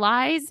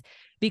socialize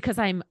because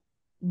I'm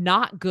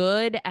not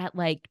good at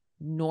like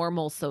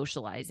normal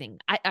socializing.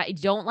 I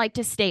don't like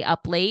to stay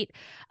up late.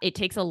 It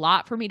takes a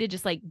lot for me to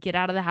just like get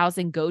out of the house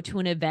and go to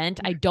an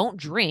event. I don't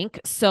drink.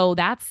 So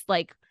that's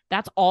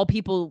all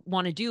people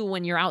want to do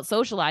when you're out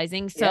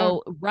socializing. Yeah.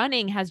 So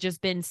running has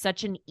just been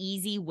such an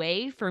easy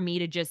way for me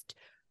to just,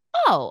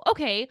 oh,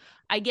 okay,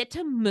 I get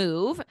to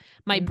move.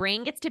 My Mhm.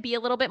 brain gets to be a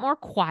little bit more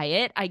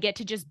quiet. I get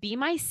to just be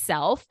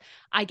myself.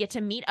 I get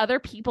to meet other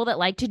people that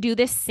like to do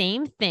this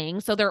same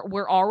thing. So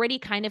we're already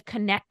kind of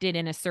connected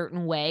in a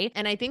certain way.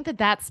 And I think that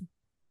that's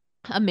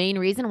a main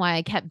reason why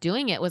I kept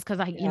doing it was because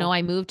Yeah.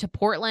 I moved to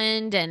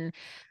Portland and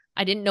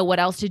I didn't know what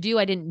else to do.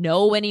 I didn't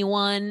know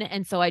anyone.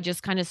 And so I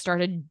just kind of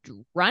started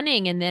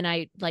running. And then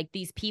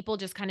these people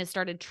just kind of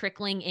started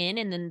trickling in.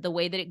 And then the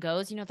way that it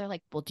goes, they're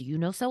like, well, do you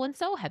know so and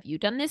so? Have you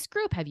done this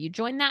group? Have you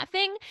joined that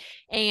thing?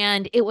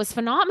 And it was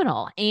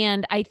phenomenal.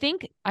 And I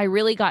think I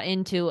really got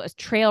into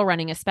trail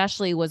running,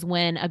 especially was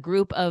when a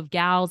group of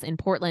gals in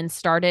Portland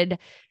started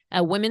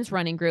a women's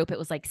running group. It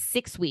was like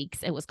 6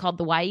 weeks. It was called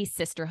the YE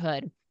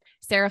Sisterhood.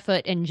 Sarah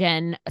Foote and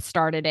Jen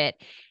started it.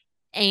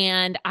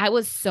 And I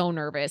was so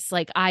nervous.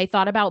 Like I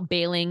thought about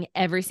bailing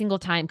every single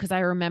time because I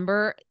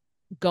remember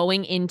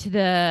going into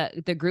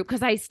the group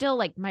because I still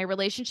like my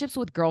relationships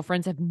with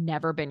girlfriends have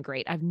never been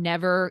great. I've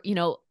never,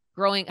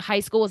 growing high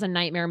school was a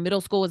nightmare,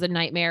 middle school was a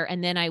nightmare,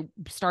 and then I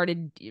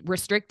started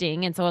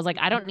restricting, and so I was like,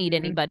 I don't need Mhm.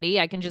 anybody.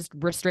 I can just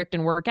restrict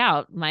and work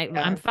out. I'm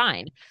Yeah.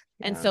 fine.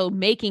 And Yeah. so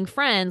making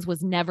friends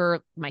was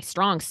never my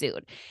strong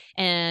suit.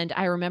 And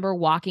I remember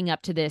walking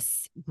up to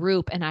this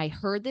group and I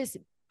heard this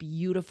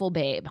beautiful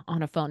babe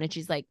on a phone, and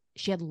she's like,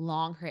 she had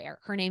long hair.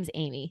 Her name's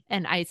Amy,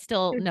 and I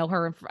still know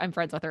her. I'm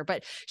friends with her,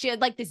 but she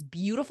had like this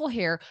beautiful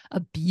hair, a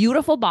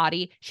beautiful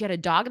body. She had a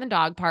dog in the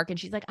dog park, and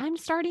she's like, I'm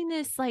starting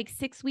this like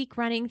 6-week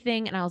running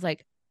thing. And I was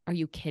like, are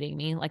you kidding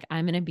me? Like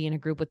I'm going to be in a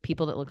group with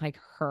people that look like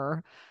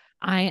her.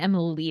 I am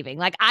leaving.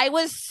 Like I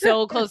was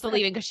so close to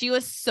leaving because she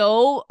was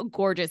so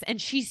gorgeous and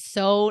she's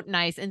so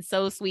nice and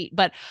so sweet.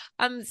 But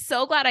I'm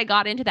so glad I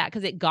got into that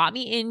because it got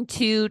me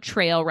into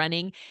trail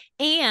running.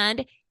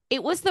 And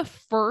it was the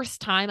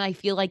first time I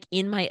feel like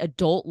in my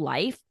adult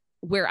life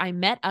where I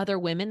met other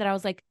women that I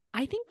was like,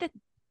 I think that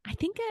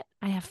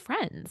I have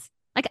friends.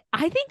 Like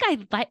I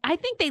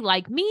think they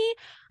like me.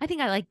 I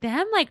think I like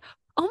them. Like,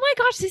 oh my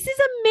gosh, this is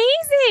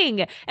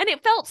amazing. And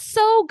it felt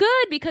so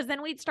good because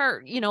then we'd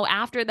start,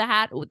 after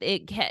that,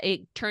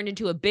 it turned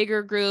into a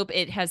bigger group.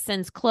 It has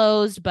since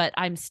closed, but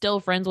I'm still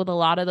friends with a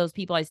lot of those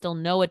people. I still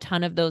know a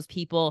ton of those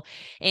people.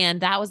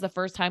 And that was the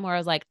first time where I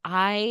was like,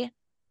 I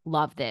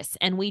love this.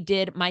 And we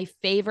did my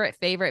favorite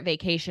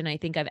vacation I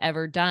think I've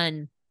ever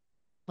done.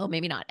 Well,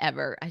 maybe not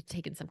ever. I've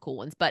taken some cool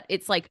ones, but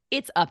it's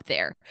up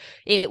there.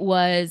 It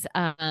was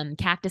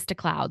Cactus to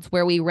Clouds,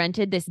 where we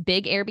rented this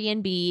big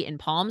Airbnb in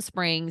Palm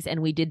Springs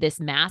and we did this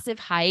massive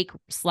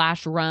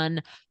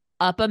hike/run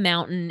up a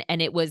mountain,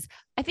 and I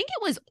think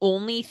it was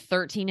only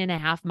 13 and a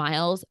half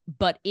miles,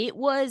 but it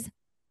was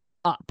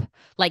up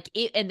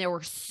and there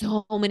were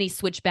so many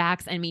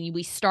switchbacks. I mean,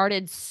 we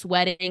started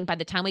sweating. By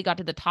the time we got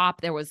to the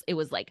top, it was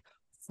like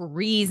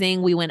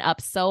freezing. We went up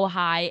so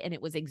high and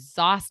it was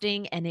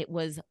exhausting, and it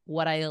was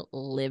what I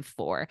live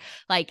for.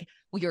 Like,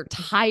 you're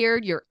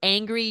tired, you're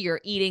angry,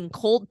 you're eating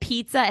cold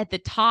pizza at the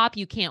top.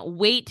 You can't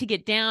wait to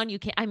get down.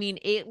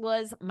 It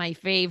was my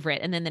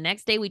favorite. And then the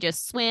next day we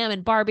just swam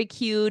and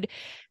barbecued.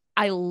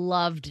 I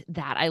loved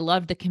that. I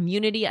loved the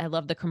community. I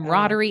loved the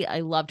camaraderie. I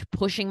loved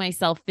pushing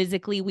myself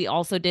physically. We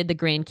also did the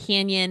Grand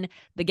Canyon.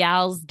 The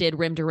gals did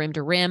rim to rim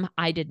to rim.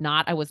 I did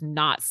not. I was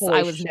not set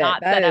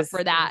up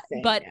for that.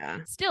 Insane. But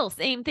still,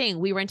 same thing.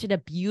 We rented a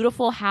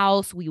beautiful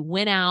house. We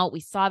went out. We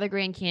saw the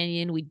Grand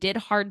Canyon. We did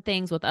hard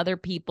things with other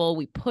people.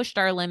 We pushed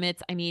our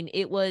limits. I mean,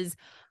 it was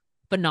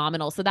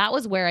phenomenal. So that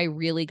was where I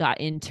really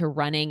got into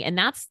running. And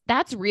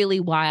that's really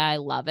why I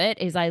love it,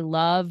 is I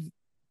love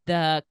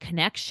the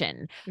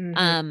connection.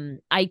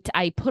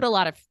 I put a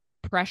lot of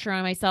pressure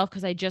on myself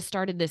because I just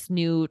started this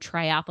new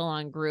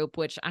triathlon group,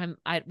 which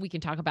we can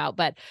talk about,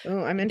 but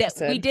I'm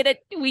interested.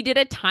 We did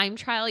a time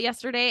trial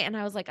yesterday, and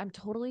I was like, I'm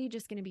totally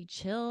just going to be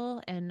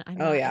chill. And I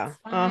know it's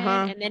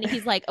fine. And then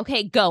he's like,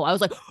 okay, go. I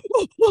was like,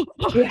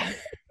 yeah.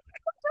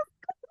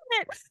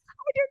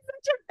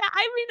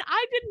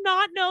 I did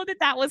not know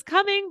that was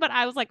coming, but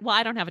I was like, well,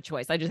 I don't have a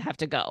choice. I just have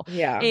to go.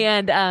 Yeah.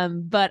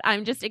 And, but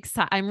I'm just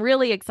excited. I'm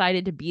really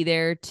excited to be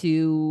there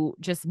to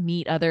just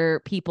meet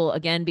other people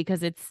again,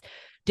 because it's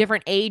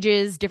different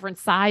ages, different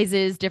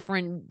sizes,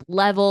 different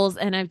levels.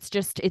 And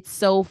it's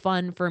so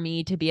fun for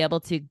me to be able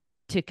to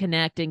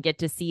connect and get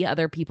to see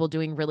other people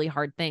doing really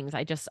hard things.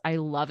 I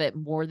love it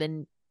more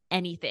than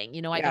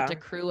anything. I got to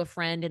crew a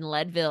friend in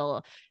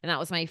Leadville, and that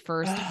was my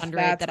first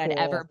 100 that I'd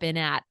ever been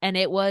at. And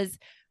it was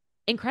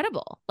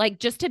incredible. Like,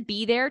 just to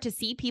be there, to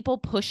see people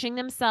pushing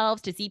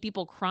themselves, to see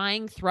people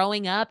crying,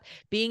 throwing up,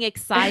 being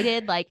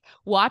excited, like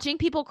watching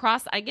people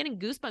cross. I'm getting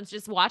goosebumps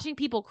just watching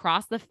people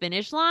cross the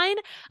finish line.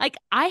 Like,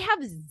 I have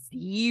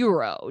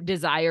zero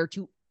desire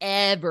to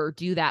ever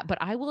do that, but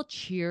I will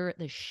cheer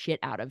the shit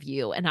out of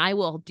you, and I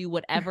will do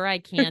whatever I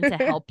can to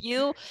help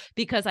you,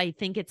 because I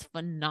think it's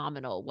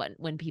phenomenal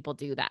when people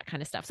do that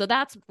kind of stuff. So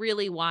that's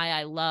really why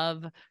I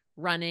love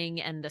running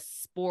and the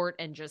sport,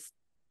 and just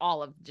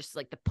all of just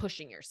like the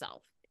pushing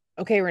yourself.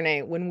 Okay,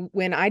 Renee,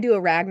 when I do a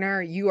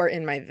Ragnar, you are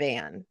in my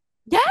van.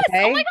 Yes.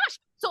 Okay? Oh my gosh.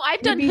 So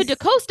I've done Hood to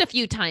Coast a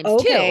few times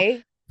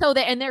too. So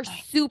they're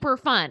super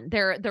fun.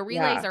 The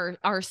relays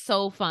are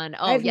so fun.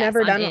 Oh, I've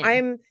never done them.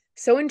 I'm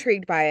so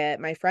intrigued by it.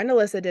 My friend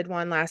Alyssa did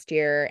one last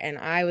year, and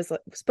I was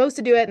supposed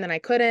to do it, and then I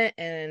couldn't,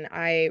 and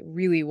I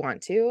really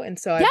want to. And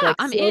so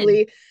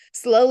I've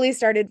slowly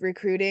started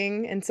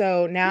recruiting. And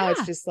so now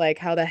it's just like,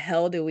 how the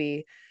hell do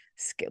we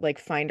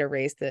find a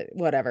race that,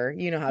 whatever,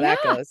 you know how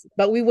that goes,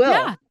 but we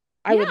will.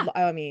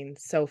 I mean,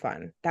 so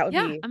fun. That would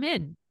be, I'm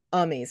in.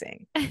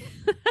 Amazing.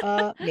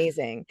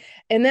 Amazing.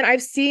 And then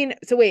I've seen,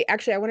 so wait,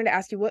 actually I wanted to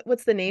ask you,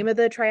 what's the name of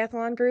the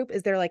triathlon group?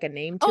 Is there like a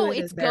name to it? Oh,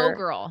 it's Go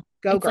Girl.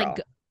 Go Girl.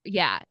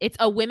 It's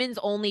a women's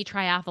only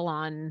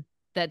triathlon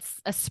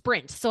that's a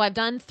sprint. So I've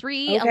done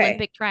 3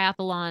 Olympic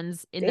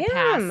triathlons in the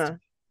past.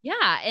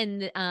 Yeah.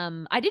 And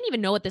I didn't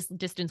even know what this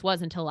distance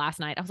was until last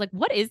night. I was like,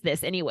 what is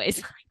this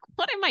anyways?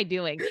 What am I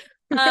doing?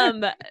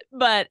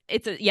 But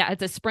it's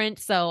a sprint.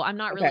 So I'm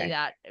not really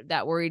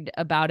that worried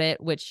about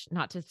it, which,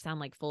 not to sound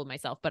like full of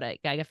myself, but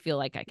I feel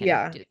like I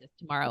can do this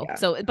tomorrow. Yeah.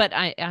 So, but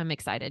I'm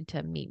excited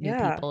to meet new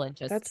people, and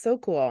that's so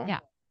cool. Yeah.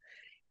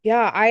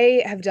 Yeah.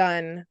 I have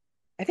done,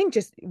 I think,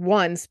 just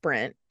one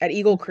sprint at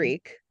Eagle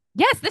Creek.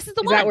 Yes, this is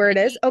the one. Is that where it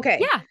is? Okay.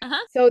 Yeah.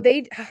 So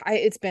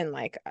it's been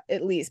like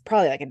at least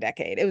probably like a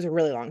decade. It was a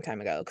really long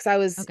time ago, because I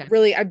was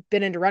I've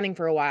been into running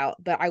for a while,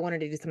 but I wanted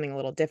to do something a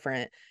little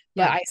different.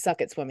 But I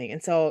suck at swimming,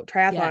 and so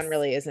triathlon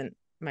really isn't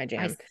my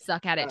jam. I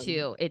suck at it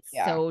too. It's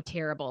so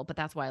terrible, but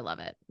that's why I love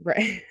it.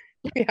 Right.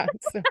 Yeah.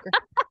 So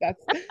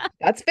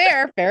that's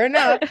fair. Fair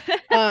enough.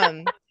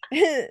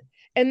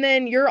 And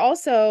then you're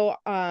also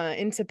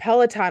into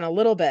Peloton a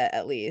little bit,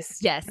 at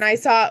least. Yes. And I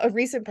saw a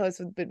recent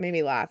post that made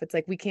me laugh. It's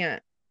like, we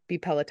can't be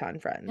Peloton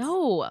friends.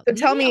 No. So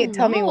tell me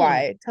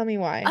why. Tell me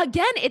why.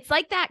 Again, it's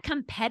like that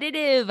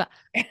competitive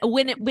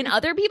when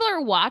other people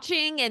are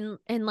watching,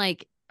 and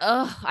like,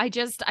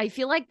 I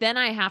feel like then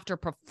I have to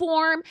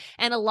perform.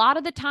 And a lot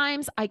of the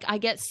times I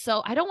get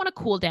I don't want to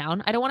cool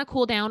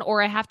down.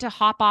 Or I have to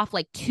hop off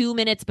like 2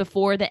 minutes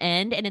before the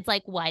end. And it's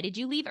like, why did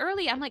you leave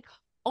early? I'm like,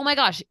 oh my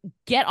gosh,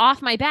 get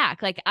off my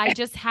back. Like, I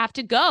just have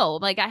to go.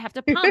 Like, I have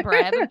to pump, or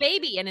I have a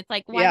baby. And it's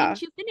like, why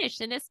didn't you finish?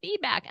 Send us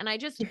feedback. And I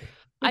just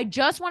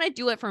want to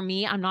do it for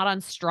me. I'm not on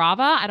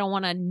Strava. I don't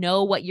want to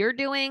know what you're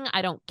doing.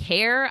 I don't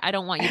care. I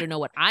don't want you to know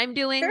what I'm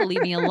doing.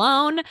 Leave me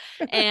alone.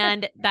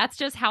 And that's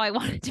just how I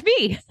want it to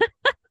be.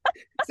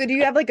 So do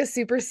you have like a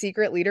super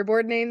secret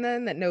leaderboard name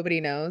then that nobody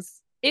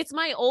knows? It's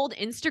my old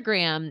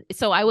Instagram.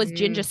 So I was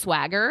Ginger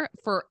Swagger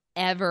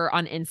forever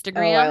on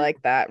Instagram. Oh, I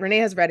like that. Renee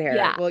has red hair.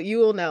 Yeah. Well, you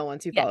will know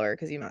once you follow her,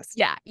 because you must.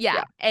 Yeah.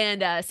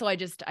 And so I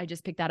just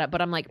picked that up,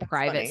 but I'm like, that's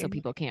private, funny. So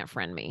people can't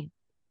friend me.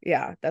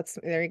 Yeah,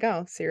 there you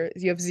go.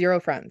 You have zero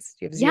friends.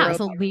 You have Yeah. zero,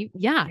 So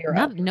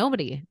zero.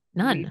 nobody, Leave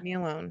none. me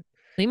alone.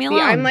 Leave me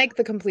See, I'm alone. like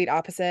the complete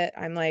opposite.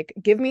 I'm like,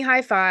 give me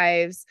high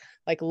fives,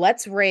 like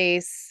let's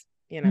race,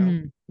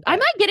 I but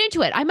might get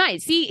into it. I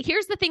might. See,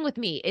 here's the thing with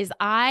me is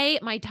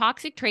my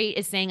toxic trait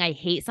is saying I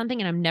hate something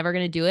and I'm never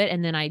going to do it.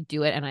 And then I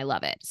do it and I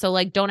love it. So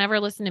like, don't ever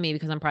listen to me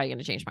because I'm probably going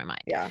to change my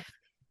mind. yeah. So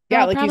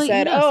Yeah, I'll like you probably, who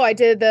said, oh, knows? I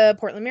did the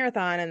Portland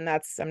Marathon and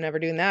I'm never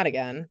doing that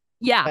again.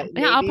 Yeah. But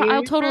Yeah. maybe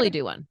I'll totally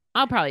do one.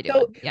 I'll probably do so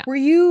one. Yeah.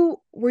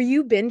 were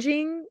you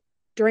binging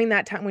during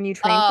that time when you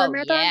trained for a Oh,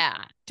 marathon?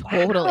 yeah.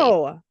 Totally.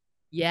 Wow.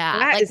 Yeah.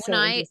 That Like is when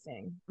so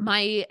interesting.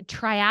 my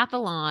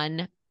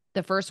triathlon,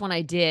 the first one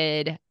I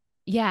did,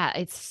 yeah,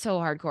 it's so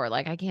hardcore.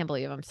 Like I can't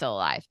believe I'm still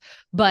alive.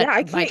 But Yeah,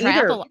 I my can't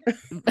either.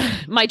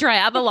 triathlon, my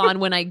triathlon,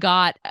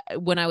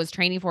 when I was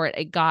training for it,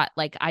 it got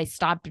like I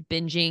stopped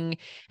binging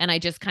and I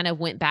just kind of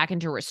went back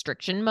into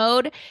restriction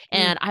mode Mm,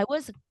 and I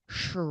was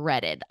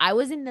shredded. I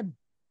was in the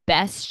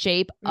best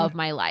shape mm, of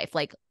my life,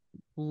 like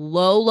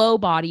low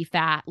body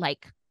fat,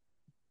 like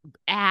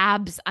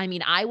abs. I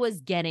mean, I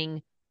was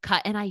getting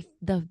cut and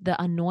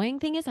the annoying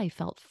thing is I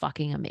felt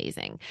fucking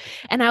amazing.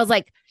 And I was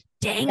like,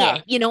 dang yeah,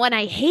 it, and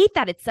I hate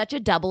that it's such a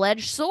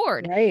double-edged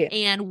sword. right.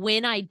 And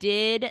when I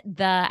did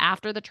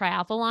after the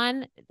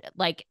triathlon,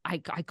 like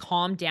I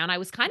calmed down. I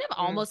was kind of Mm,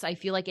 almost, I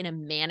feel like in a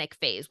manic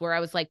phase where I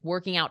was like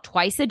working out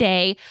twice a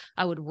day.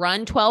 I would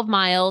run 12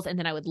 miles and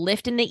then I would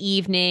lift in the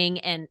evening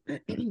and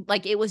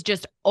like it was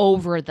just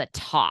over the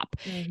top.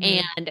 hmm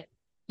And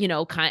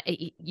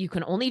you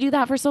can only do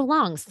that for so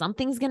long.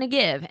 Something's going to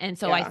give. And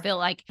so I Yeah. feel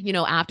like,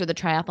 after the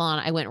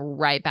triathlon, I went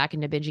right back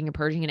into binging and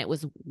purging and it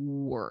was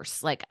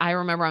worse. Like I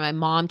remember my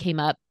mom came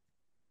up.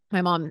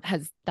 My mom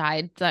has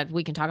died. So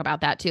we can talk about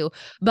that too.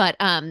 But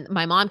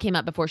my mom came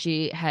up before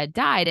she had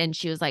died and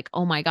she was like,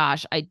 "Oh my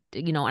gosh,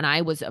 and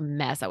I was a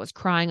mess. I was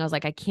crying. I was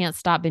like, I can't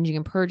stop binging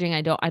and purging.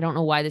 I don't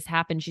know why this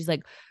happened." She's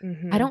like,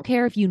 I hmm don't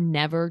care if you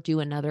never do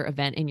another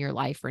event in your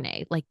life,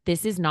 Renee. Like,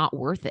 this is not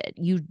worth it.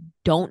 You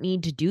don't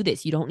need to do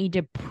this. You don't need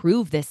to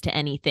prove this to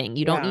anything.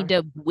 You don't Yeah. need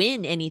to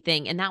win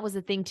anything. And that was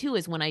the thing, too,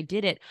 is when I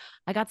did it,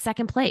 I got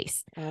second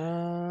place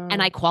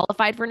and I Oh,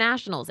 qualified for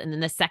nationals. And then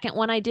the second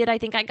one I did, I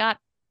think I got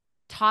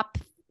top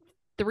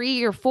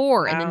 3 or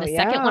 4. And then wow. the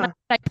second one Yeah.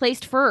 I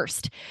placed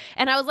first.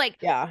 And I was like,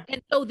 Yeah.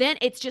 and so then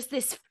it's just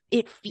this,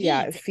 it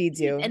Yeah. feeds, It it feeds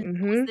feeds. you. And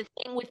that was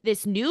the thing with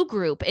this new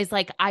group is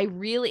like,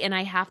 and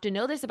I have to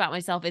know this about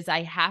myself is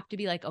I have to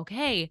be like,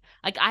 okay,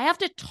 like I have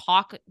to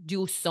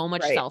do so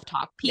much Right.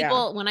 self-talk. Yeah.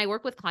 People, when I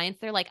work with clients,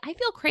 they're like, I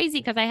feel crazy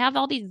because I have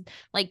all these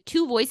like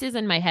two voices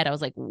in my head. I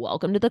was like,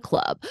 welcome to the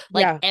club.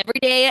 Like Yeah. every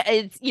day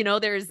it's,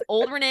 there's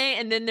old Renee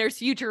and then there's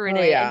future Oh,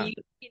 Renee. yeah.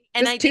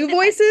 And I Just two think that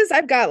voices?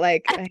 I've got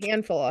like a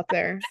handful up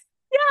there.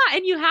 yeah,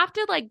 and you have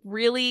to like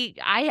really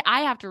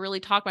I have to really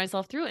talk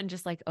myself through it and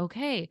just like,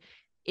 okay,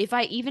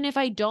 even if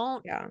I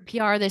don't Yeah.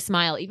 PR this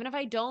mile, even if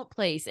I don't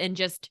place and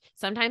just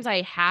sometimes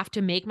I have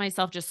to make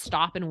myself just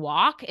stop and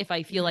walk if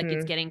I feel like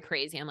it's hmm getting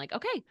crazy. I'm like,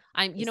 okay,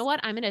 you know Just what?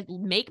 I'm going to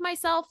make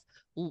myself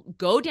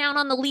go down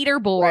on the right.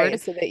 leaderboard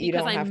So that you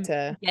because don't have I'm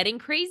to. getting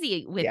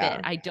crazy with it. Yeah.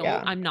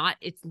 Yeah. I'm not,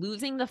 it's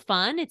losing the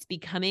fun. It's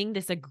becoming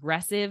this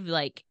aggressive,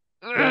 like,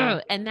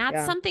 Yeah. and that's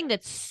Yeah. something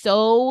that's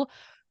so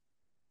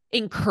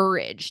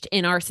encouraged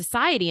in our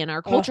society and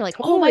our Oh, culture like,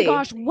 oh my totally.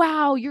 gosh,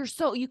 wow,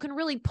 you can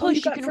really Oh, you push,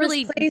 you got can first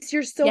really place.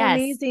 You're so yes,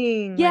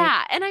 amazing. Like,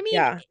 yeah. And I mean,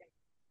 yeah.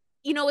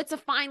 it's a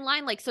fine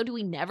line. Like, so do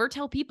we never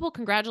tell people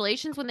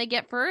congratulations when they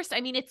get first?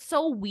 I mean, it's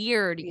so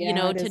weird,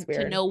 Yeah, it is to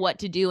weird. know what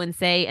to do and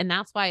say. And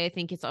that's why I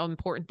think it's so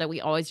important that we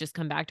always just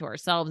come back to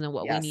ourselves and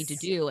what we need to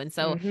Yes. do. And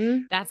so hmm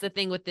that's the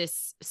thing with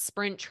this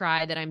sprint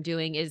try that I'm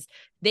doing is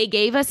they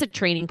gave us a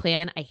training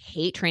plan. I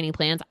hate training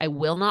plans. I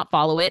will not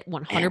follow it.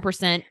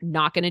 100%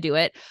 not going to do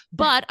it.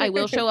 But I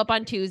will show up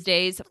on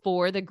Tuesdays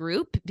for the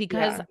group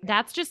because Yeah.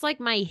 that's just like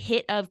my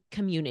hit of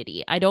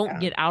community. I don't Yeah.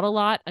 get out a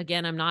lot.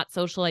 Again, I'm not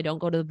social. I don't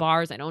go to the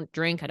bars. I don't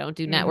drink. I don't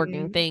do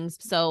networking hmm things.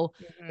 So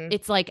hmm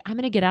it's like, I'm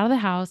going to get out of the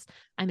house.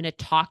 I'm going to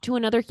talk to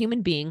another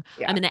human being.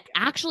 I'm Yeah. going to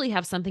actually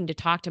have something to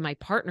talk to my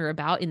partner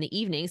about in the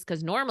evenings.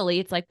 Cause normally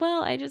it's like,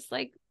 well, I just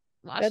like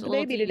watched Fed a the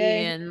little baby TV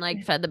today. and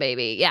like fed the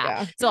baby. Yeah.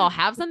 Yeah. So I'll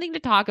have something to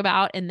talk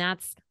about. And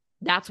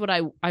that's what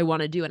I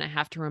want to do. And I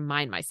have to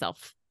remind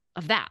myself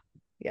of that.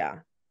 Yeah.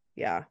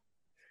 Yeah.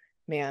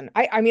 Man,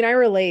 I mean, I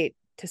relate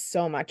to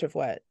so much of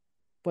what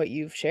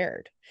you've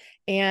shared.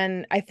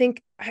 And I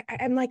think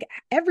I'm like,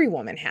 every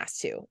woman has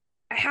to.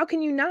 How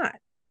can you not?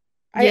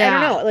 I don't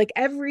Yeah. know. Like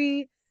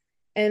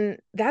and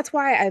that's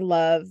why I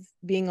love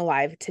being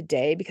alive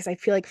today because I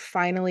feel like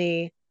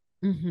finally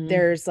Mm-hmm.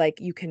 there's like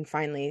you can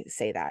finally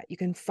say that. You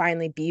can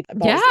finally be Yeah.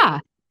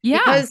 ballsy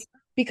Yeah.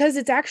 because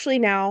it's actually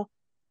now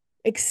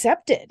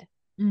accepted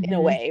in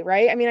a Mm-hmm. way,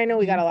 right? I mean, I know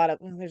we got Mm-hmm. a lot of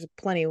there's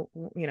plenty,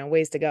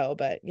 ways to go,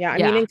 but yeah, I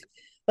mean, Yeah.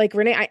 like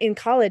Renee, in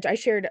college, I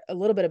shared a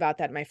little bit about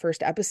that in my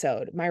first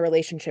episode. My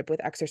relationship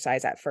with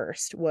exercise at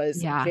first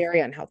was Yeah. very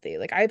unhealthy.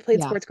 Like I played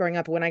Yeah. sports growing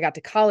up, but when I got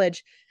to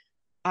college,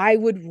 I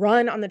would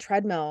run on the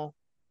treadmill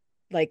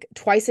like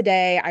twice a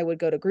day. I would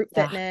go to group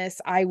Yeah.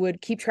 fitness. I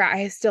would keep track.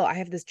 I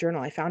have this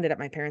journal. I found it at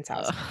my parents'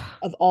 house Ugh.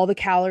 of all the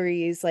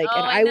calories. Like, Oh,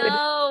 I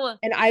know.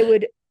 and I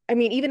would, I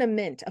mean, even a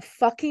mint, a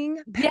fucking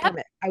Yep.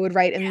 peppermint, I would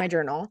write in my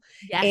journal.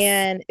 Yes.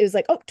 And it was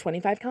like, oh,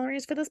 25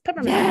 calories for this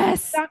peppermint when I go to the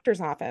Yes.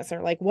 doctor's office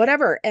or like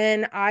whatever.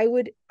 And I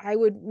would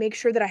make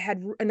sure that I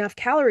had enough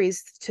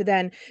calories to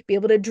then be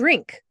able to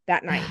drink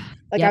that night.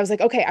 Like I Yep. was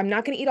like, okay, I'm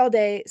not going to eat all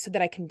day so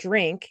that I can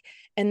drink.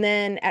 And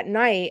then at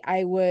night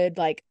I would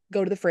like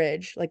go to the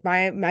fridge. Like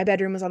my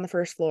bedroom was on the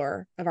first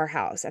floor of our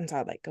house. And so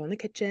I'd like go in the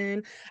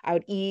kitchen. I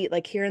would eat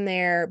like here and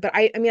there. But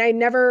I mean, I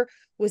never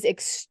was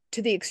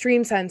to the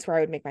extreme sense where I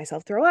would make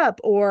myself throw up,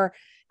 or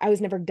I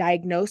was never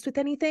diagnosed with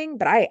anything,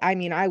 but I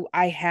mean, I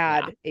Yeah.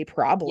 had a Yeah.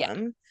 problem.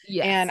 And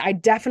Yes. I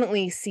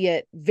definitely see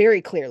it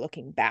very clear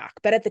looking back.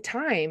 But at the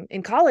time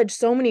in college,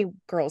 so many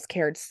girls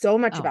cared so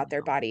much Oh, about their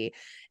no. body.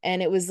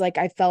 And it was like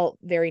I felt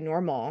very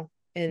normal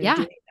in Yeah.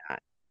 doing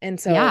that. And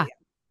so, Yeah.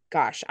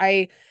 gosh,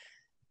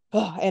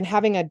 and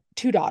having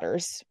two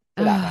daughters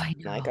Oh, for that matter, I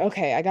I'm like, know.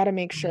 okay, I got to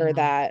make I sure know.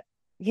 that,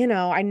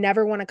 I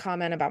never want to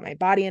comment about my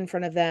body in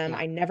front of them. Yeah.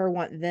 I never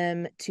want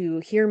them to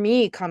hear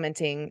me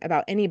commenting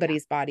about Yeah.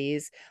 anybody's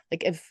bodies.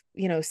 Like if,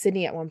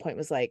 Sydney at one point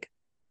was like,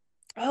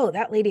 oh,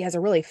 that lady has a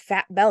really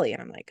fat belly.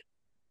 And I'm like,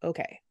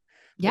 okay, like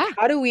Yeah.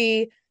 how do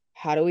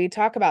we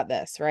talk about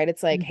this? Right.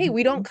 It's like, hey,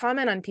 we don't Mhm.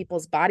 comment on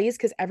people's bodies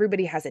because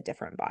everybody has a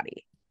different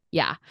body.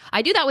 Yeah.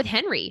 I do that with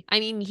Henry. I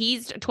mean,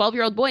 he's a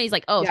 12-year-old boy. He's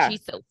like, "Oh, Yeah.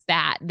 she's so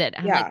fat that."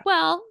 I'm like, Yeah.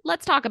 "Well,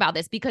 let's talk about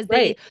this because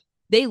Right.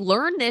 they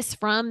learn this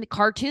from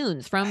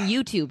cartoons, from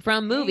YouTube,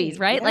 from movies, Hey,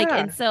 right?" Like,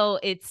 and yeah. so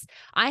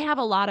I have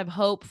a lot of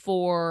hope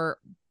for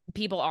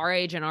people our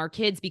age and our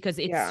kids because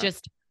it's Yeah.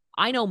 just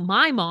I know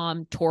my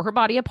mom tore her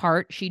body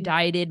apart. She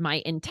dieted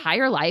my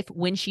entire life.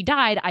 When she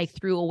died, I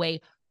threw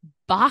away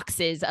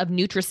boxes of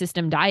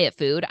Nutrisystem diet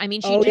food. I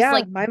mean, she Oh just yeah.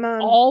 like My mom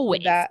did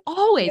always, that.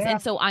 always. Yeah.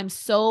 And so I'm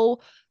so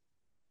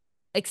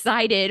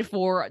excited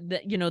for the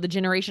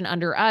generation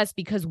under us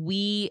because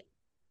we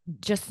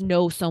just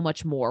know so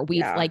much more. We've,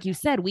 Yeah. like you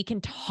said, we can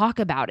talk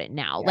about it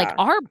now. Like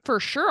Yeah. for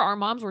sure our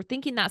moms were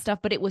thinking that stuff,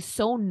 but it was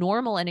so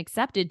normal and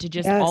accepted to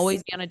just Yes.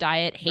 always be on a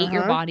diet, hate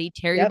your Uh-huh. body,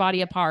 tear your Yep.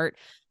 body apart.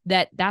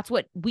 That's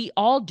what we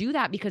all do,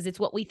 that because it's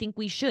what we think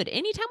we should.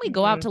 Anytime we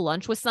go out Hmm. to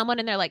lunch with someone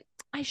and they're like,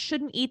 I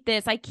shouldn't eat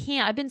this, I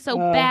can't, I've been so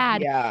Oh,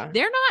 bad. yeah.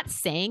 They're not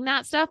saying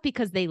that stuff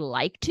because they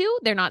like to.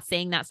 They're not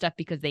saying that stuff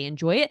because they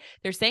enjoy it.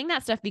 They're saying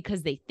that stuff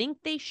because they think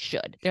they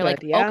should. They're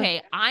like, Should. Yeah.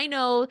 okay, I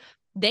know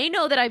they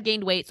know that I've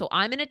gained weight, so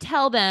I'm going to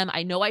tell them,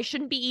 I know I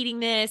shouldn't be eating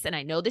this, and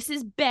I know this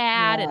is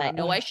bad, and I Yeah.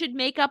 know I Ugh. should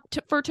make up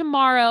for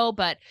tomorrow,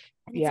 but,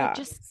 and it's like, Yeah.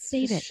 just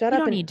save Just it. shut You up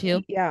don't and need to.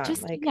 eat. Yeah.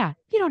 Just, Like, yeah,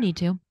 you don't need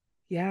to.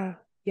 yeah.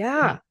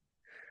 Yeah.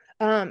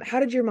 Yeah. How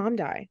did your mom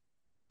die?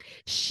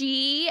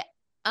 She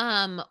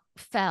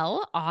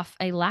fell off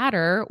a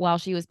ladder while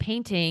she was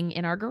painting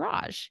in our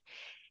garage.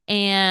 Oh my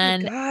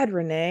And God,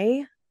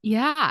 Renee.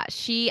 yeah,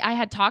 I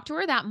had talked to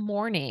her that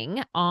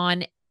morning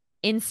on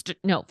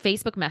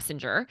Facebook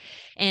Messenger,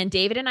 and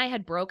David and I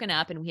had broken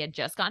up and we had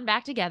just gotten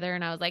back together,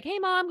 and I was like, "Hey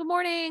mom, good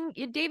morning.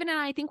 David and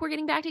I think we're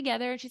getting back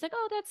together." And she's like,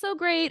 "Oh, that's so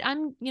great.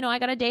 I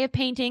got a day of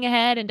painting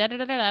ahead and da da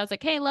da da." I was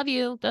like, "Hey, love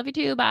you. Love you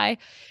too. Bye."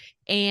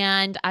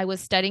 And I was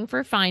studying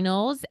for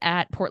finals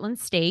at Portland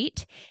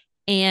State.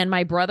 And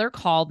my brother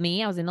called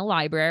me. I was in the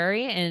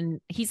library, and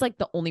he's like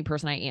the only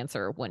person I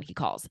answer when he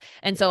calls.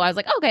 And so Yeah. I was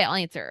like, okay, I'll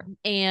answer.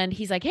 And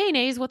he's like, hey,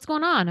 Nays, what's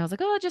going on? I was like,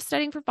 oh, just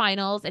studying for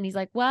finals. And he's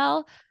like,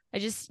 well, I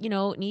just,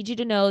 need you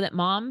to know that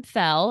mom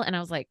fell. And I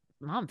was like,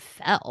 mom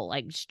fell?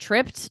 Like, she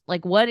tripped?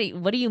 Like, what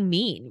do you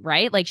mean?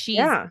 Right? Like,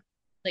 Yeah.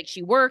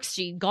 she works,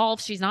 she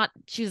golfs, she's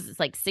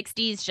like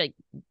 60s. She like,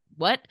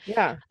 what?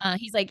 Yeah.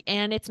 He's like,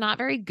 and it's not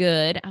very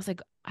good. I was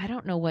like, I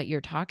don't know what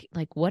you're talking,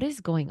 like, what is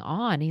going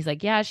on? He's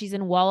like, yeah, she's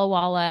in Walla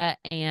Walla,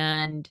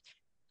 and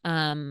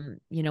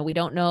we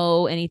don't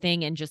know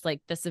anything. And just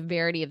like the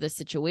severity of the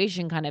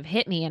situation kind of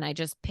hit me. And I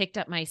just picked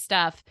up my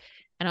stuff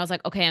and I was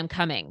like, okay, I'm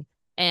coming.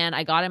 And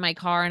I got in my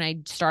car and I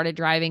started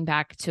driving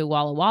back to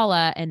Walla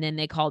Walla. And then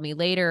they called me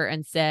later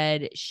and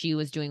said she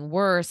was doing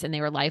worse and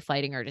they were life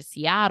flighting her to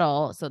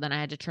Seattle. So then I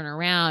had to turn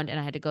around and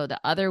I had to go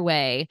the other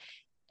way.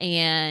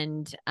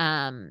 And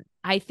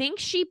I think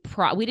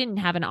we didn't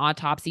have an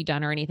autopsy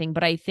done or anything,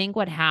 but I think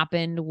what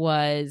happened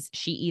was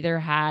she either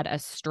had a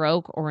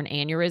stroke or an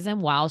aneurysm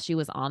while she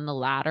was on the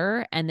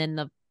ladder, and then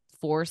the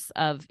force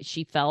of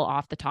she fell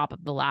off the top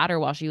of the ladder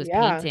while she was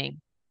Yeah.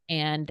 painting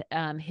and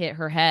hit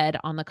her head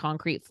on the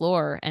concrete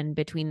floor. And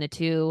between the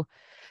two,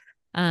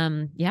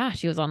 yeah,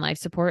 she was on life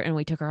support, and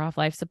we took her off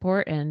life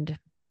support, and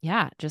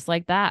yeah, just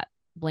like that,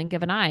 blink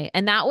of an eye.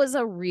 And that was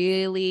a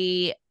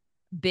really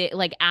bit,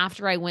 like,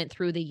 after I went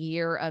through the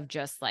year of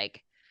just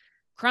like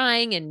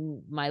crying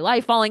and my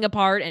life falling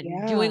apart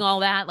and doing Yeah. all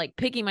that, like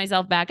picking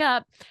myself back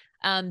up,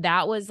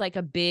 that was like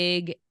a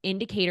big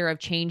indicator of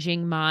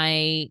changing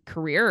my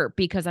career,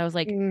 because I was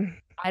like, Mm.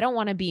 I don't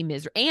want to be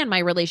miserable. And my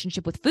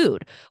relationship with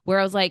food, where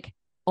I was like,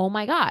 oh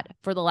my God,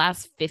 for the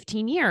last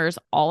 15 years,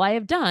 all I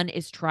have done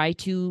is try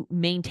to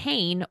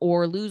maintain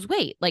or lose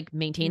weight, like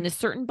maintain this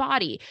certain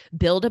body,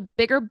 build a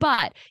bigger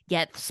butt,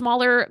 get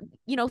smaller,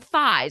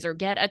 thighs, or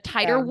get a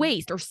tighter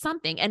waist or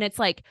something. And it's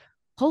like,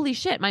 holy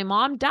shit, my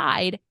mom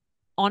died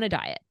on a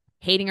diet,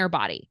 hating her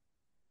body.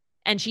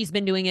 And she's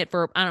been doing it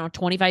for, I don't know,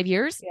 25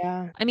 years.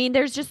 Yeah. I mean,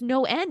 there's just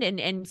no end.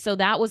 And so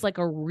that was like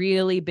a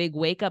really big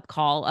wake up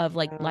call of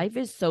like, life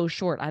is so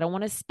short. I don't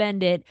want to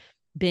spend it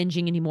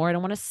binging anymore. I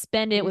don't want to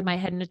spend it with my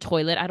head in a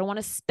toilet. I don't want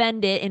to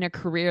spend it in a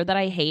career that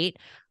I hate.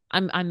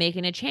 I'm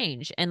making a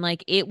change. And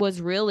like, it was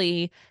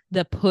really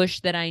the push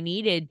that I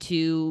needed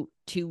to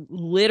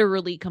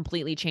literally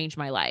completely change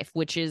my life,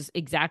 which is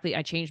exactly,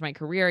 I changed my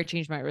career. I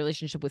changed my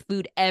relationship with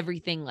food.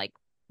 Everything like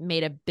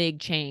made a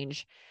big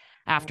change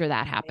after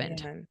that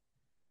happened. Man.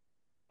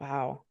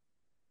 Wow.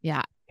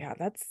 Yeah. Yeah.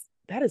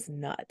 That is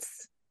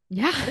nuts.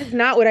 Yeah. That is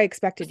not what I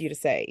expected you to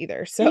say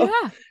either. So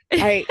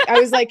I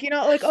was like,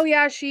 like, oh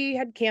yeah, she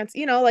had cancer,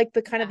 like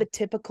the kind of the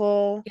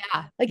typical,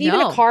 like even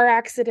a car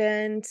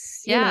accident,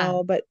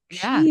 but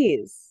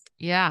geez.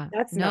 Yeah.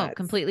 That's nuts.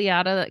 Completely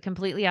out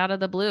of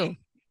the blue.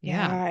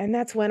 Yeah. And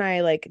that's when I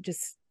like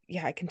just,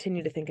 I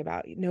continue to think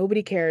about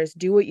nobody cares.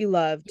 Do what you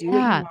love, do what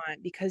you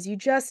want, because you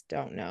just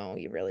don't know.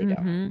 You really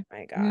don't.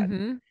 My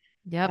God.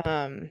 Yep.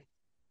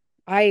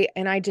 I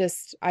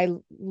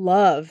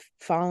love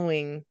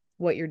following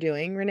what you're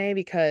doing, Renee,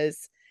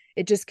 because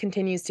it just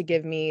continues to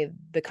give me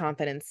the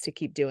confidence to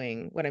keep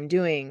doing what I'm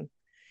doing.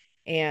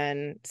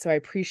 And so I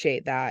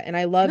appreciate that. And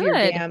I love your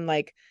damn,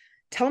 like,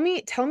 tell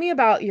me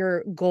about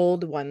your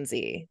gold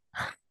onesie,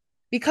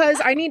 because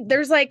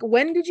there's like,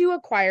 when did you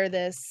acquire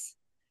this?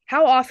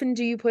 How often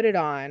do you put it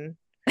on?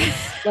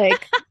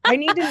 Like, I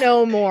need to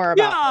know more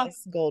about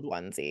this gold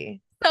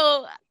onesie.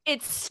 So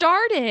it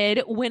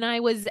started when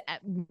I was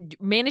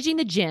managing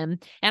the gym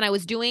and I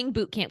was doing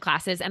boot camp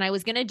classes, and I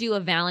was going to do a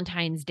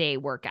Valentine's Day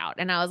workout.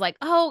 And I was like,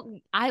 oh,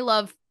 I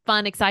love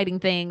fun, exciting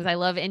things. I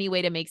love any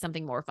way to make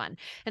something more fun.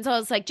 And so I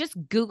was like, just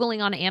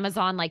Googling on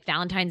Amazon, like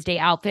Valentine's Day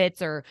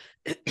outfits or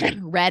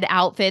red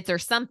outfits or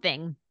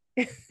something.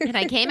 And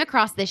I came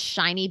across this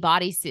shiny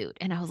bodysuit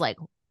and I was like,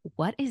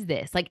 what is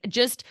this?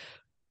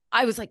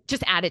 I was like,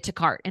 just add it to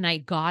cart. And I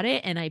got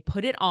it and I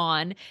put it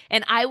on,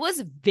 and I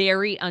was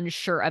very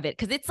unsure of it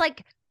because it's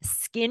like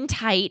skin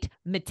tight,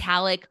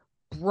 metallic,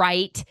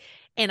 bright.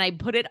 And I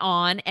put it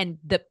on, and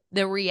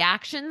the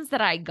reactions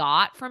that I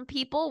got from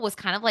people was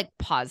kind of like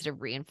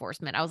positive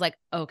reinforcement. I was like,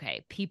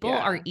 okay, people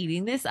are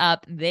eating this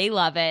up. They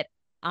love it.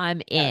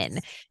 I'm in.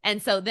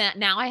 And so then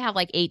now I have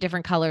like 8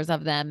 different colors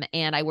of them,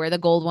 and I wear the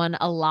gold one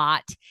a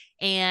lot,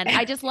 and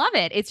I just love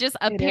it. It's just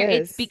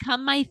it's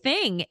become my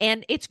thing,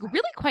 and it's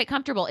really quite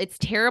comfortable. It's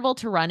terrible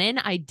to run in.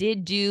 I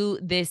did do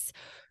this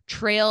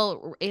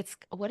trail.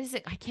 What is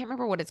it? I can't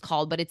remember what it's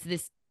called, but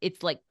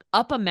it's like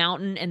up a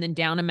mountain and then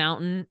down a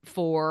mountain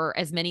for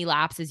as many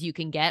laps as you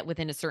can get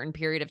within a certain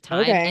period of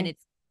time. And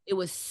it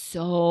was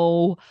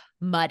so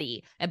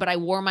muddy, but I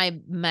wore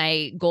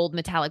my gold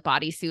metallic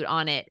bodysuit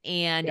on it,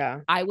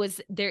 and I was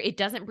there. It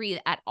doesn't breathe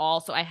at all.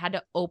 So I had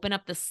to open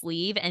up the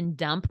sleeve and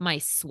dump my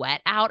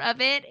sweat out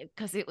of it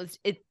because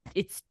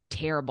it's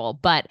terrible.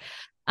 But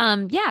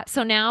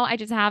so now I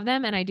just have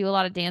them and I do a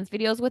lot of dance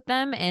videos with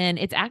them, and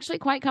it's actually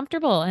quite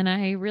comfortable and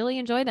I really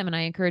enjoy them, and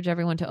I encourage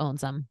everyone to own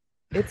some.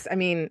 It's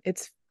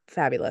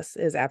fabulous.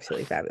 It is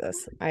absolutely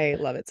fabulous. I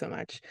love it so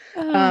much.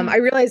 I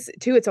realize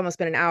too, it's almost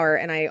been an hour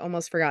and I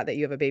almost forgot that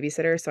you have a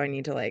babysitter. So I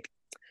need to like,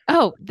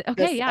 oh,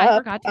 okay. Yeah. I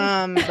forgot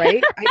to.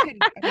 Right.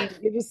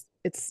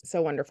 It's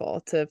so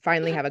wonderful to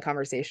finally have a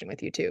conversation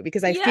with you too,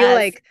 because I feel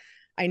like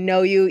I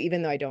know you,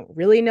 even though I don't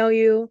really know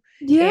you.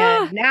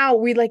 Yeah. And now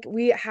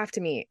we have to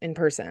meet in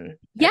person.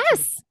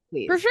 Yes,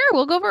 please. For sure.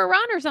 We'll go for a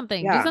run or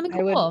something. Do something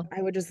cool.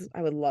 I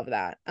would love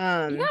that.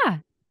 Yeah.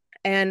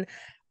 And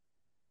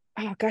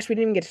oh gosh, we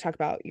didn't even get to talk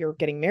about you're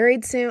getting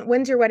married soon.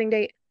 When's your wedding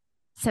date?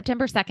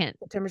 September 2nd.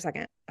 September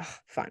 2nd. Oh,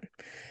 fun.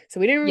 So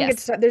we didn't even get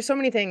to there's so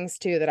many things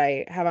too that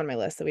I have on my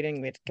list that we didn't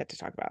even get to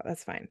talk about.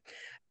 That's fine.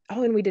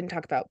 Oh, and we didn't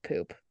talk about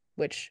poop,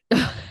 which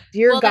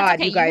dear well, God,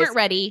 okay. you guys. You weren't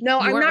ready. No,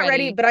 I'm not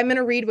ready, but I'm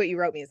gonna read what you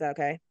wrote me. Is that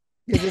okay?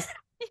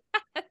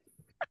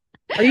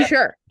 Are you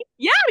sure?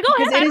 Yeah, go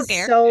ahead. Because it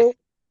is so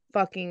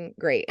fucking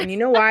great. And you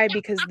know why?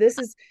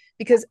 Because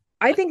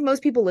I think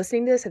most people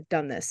listening to this have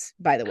done this,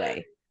 by the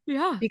way.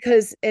 Yeah.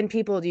 And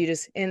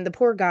the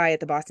poor guy at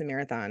the Boston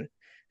Marathon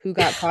who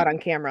got caught on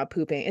camera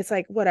pooping. It's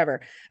like,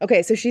 whatever.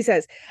 Okay. So she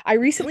says, I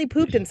recently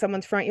pooped in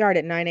someone's front yard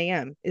at 9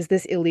 a.m. Is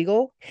this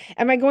illegal?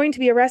 Am I going to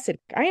be arrested?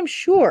 I am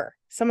sure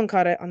someone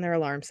caught it on their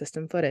alarm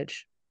system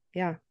footage.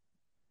 Yeah.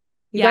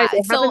 Guys,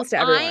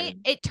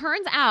 it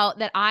turns out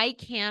that I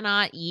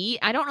cannot eat.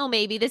 I don't know.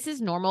 Maybe this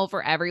is normal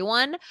for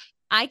everyone.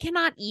 I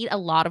cannot eat a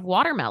lot of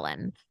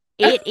watermelon.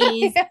 It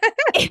is.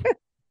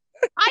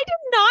 I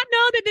did not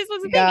know that this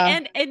was a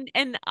thing.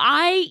 And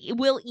I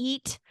will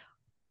eat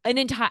an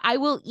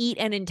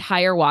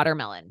entire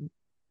watermelon,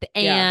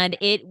 and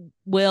it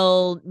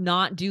will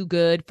not do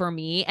good for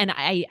me. And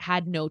I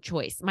had no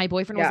choice. My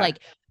boyfriend was like,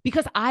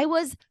 because I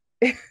was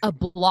a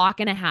block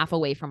and a half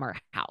away from our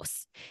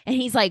house, and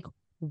he's like,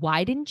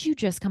 why didn't you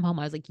just come home?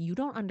 I was like, you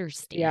don't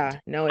understand. Yeah,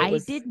 no, I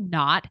did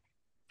not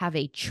have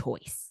a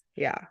choice.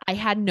 Yeah. I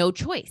had no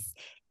choice.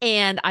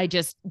 And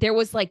there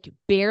was like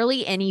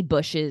barely any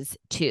bushes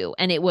too.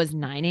 And it was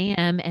 9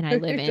 a.m. and I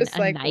live in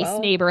a nice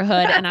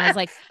neighborhood. And I was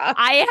like,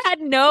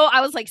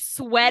 I was like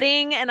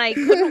sweating and I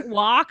couldn't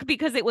walk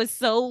because it was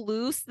so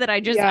loose that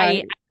I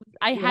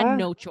had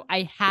no choice.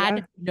 I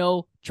had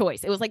no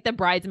choice. It was like the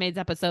Bridesmaids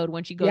episode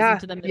when she goes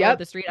into the middle of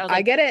the street. I was like,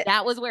 I get it.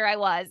 That was where I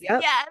was.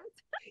 Yes.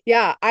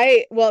 Yeah.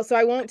 So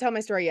I won't tell my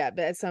story yet,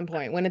 but at some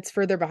point when it's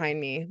further behind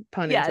me,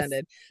 pun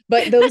intended.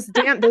 But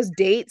those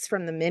dates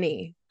from the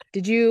mini,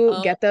 did you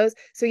get those?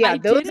 So yeah,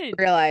 those I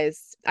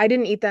realized I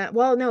didn't eat them.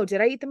 Well, no, did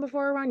I eat them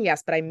before a run?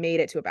 Yes, but I made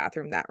it to a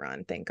bathroom that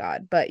run, thank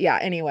God. But yeah,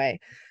 anyway,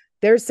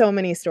 there's so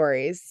many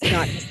stories,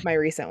 not just my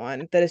recent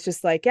one, that it's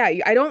just like,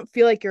 I don't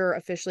feel like you're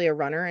officially a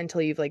runner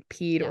until you've like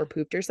peed or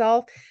pooped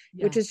yourself,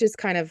 which is just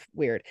kind of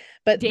weird.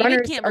 But David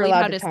runners can't are believe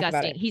allowed how to talk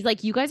about it. He's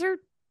like, you guys are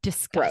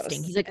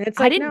disgusting. Gross. He's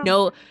like, I didn't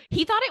know.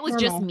 He thought it was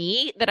just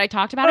me that I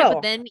talked about it,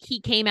 but then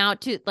he came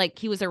out to like,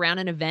 he was around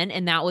an event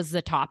and that was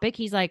the topic.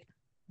 He's like,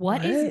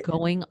 what is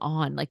going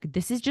on? Like,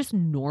 this is just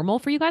normal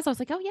for you guys. I was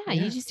like, oh yeah,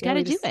 you just got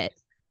to do it.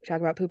 Talk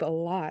about poop a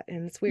lot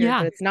and it's weird,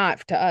 but it's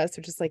not to us.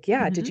 We're just like,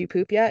 did you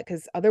poop yet?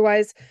 Because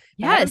otherwise,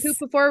 if I haven't pooped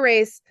before a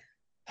race,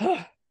 you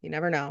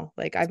never know.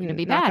 Like, I've been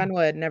knock on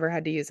wood, never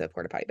had to use a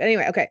porta potty. But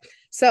anyway, okay.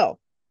 So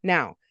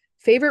now,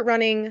 favorite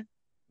running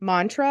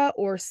mantra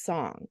or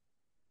song?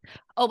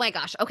 Oh my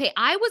gosh. Okay.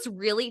 I was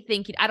really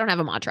thinking, I don't have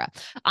a mantra.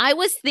 I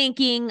was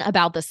thinking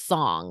about the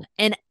song,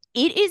 and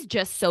it is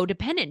just so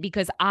dependent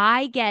because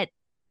I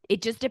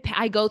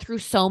go through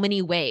so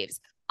many waves.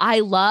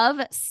 I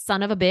love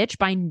Son of a Bitch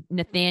by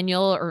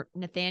Nathaniel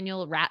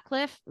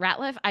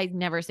Ratliff. I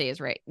never say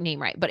his name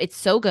right, but it's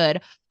so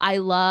good. I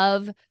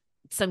love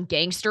some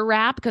gangster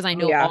rap because I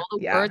know all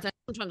the words. And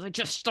sometimes I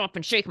just stop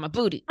and shake my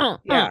booty.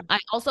 I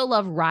also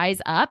love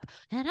Rise Up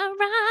and I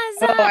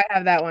rise up. Oh, I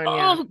have that one.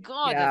 Oh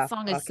God, that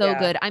song is so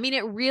good. I mean,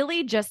 it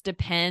really just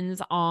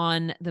depends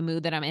on the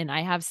mood that I'm in.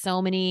 I have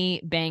so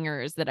many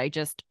bangers that I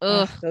just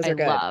those are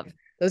good. Love.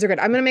 Those are good.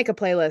 I'm going to make a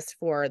playlist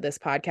for this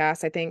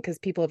podcast, I think, because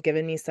people have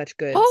given me such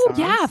good songs.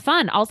 Yeah,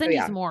 fun. I'll send you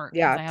some more.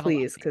 Yeah,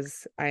 please,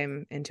 because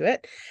I'm into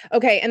it.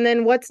 Okay, and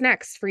then what's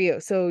next for you?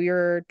 So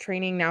you're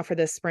training now for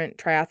this sprint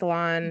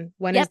triathlon.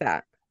 When is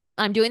that?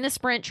 I'm doing the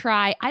sprint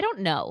tri. I don't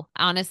know.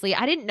 Honestly,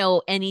 I didn't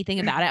know anything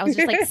about it. I was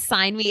just like,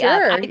 sign me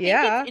up. I think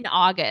it's in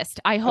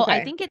August. I hope.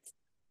 I think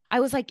I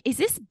was like, is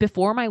this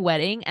before my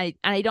wedding?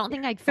 I don't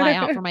think I'd fly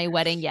out for my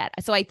wedding yet.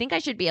 So I think I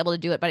should be able to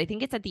do it, but I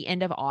think it's at the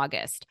end of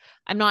August.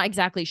 I'm not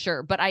exactly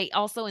sure. But I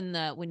also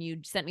when you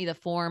sent me the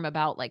form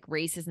about like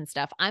races and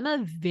stuff, I'm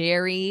a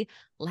very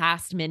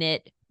last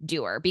minute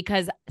doer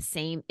because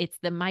it's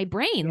my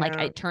brain. Like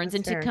it turns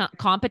into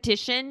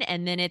competition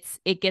and then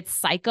it gets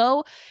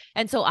psycho.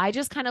 And so I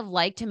just kind of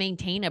like to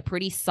maintain a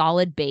pretty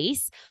solid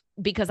base.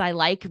 Because I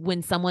like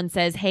when someone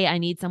says, hey, I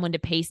need someone to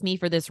pace me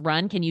for this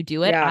run. Can you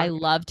do it? I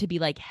love to be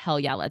like, hell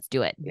yeah, let's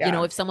do it. You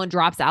know, if someone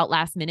drops out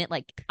last minute,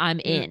 like I'm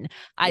in.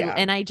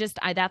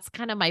 That's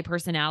kind of my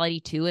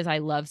personality too, is I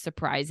love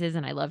surprises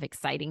and I love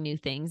exciting new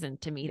things. And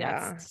to me,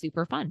 that's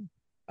super fun.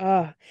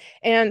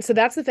 And so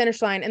that's the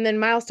finish line. And then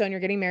milestone,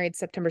 you're getting married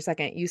September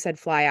 2nd. You said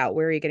fly out.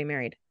 Where are you getting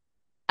married?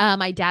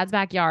 My dad's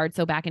backyard.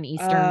 So back in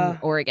Eastern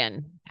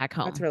Oregon, back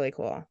home. That's really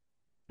cool.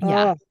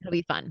 Yeah, it'll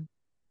be fun.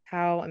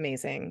 How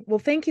amazing. Well,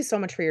 thank you so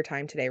much for your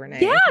time today, Renee.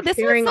 Yeah, this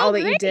sharing was so all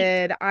great. That you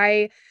did.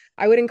 I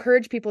would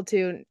encourage people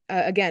to,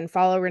 again,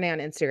 follow Renee on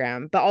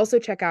Instagram, but also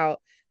check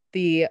out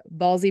the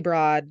Ballsy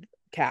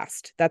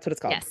Broadcast. That's what it's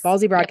called. Yes.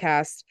 Ballsy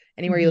Broadcast.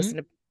 Anywhere you listen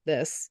to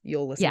this,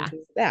 you'll listen to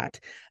that.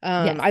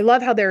 I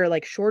love how they're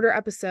like shorter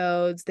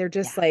episodes. They're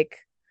just like,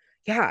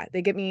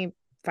 they get me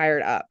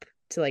fired up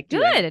to like do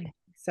it.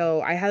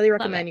 So I highly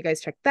recommend you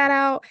guys check that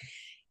out.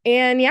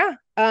 And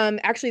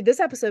actually this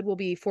episode will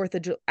be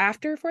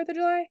after 4th of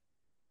July.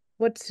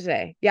 What's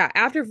today? Yeah,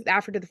 after the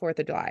 4th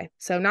of July.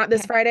 So not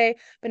this Friday,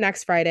 but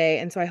next Friday.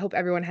 And so I hope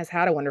everyone has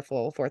had a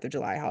wonderful 4th of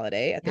July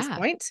holiday at this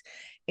point.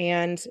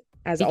 And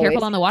as always, be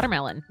careful on the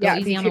watermelon. Go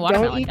easy on the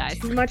watermelon, don't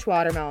eat too much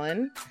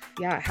watermelon.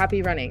 Yeah,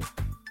 happy running.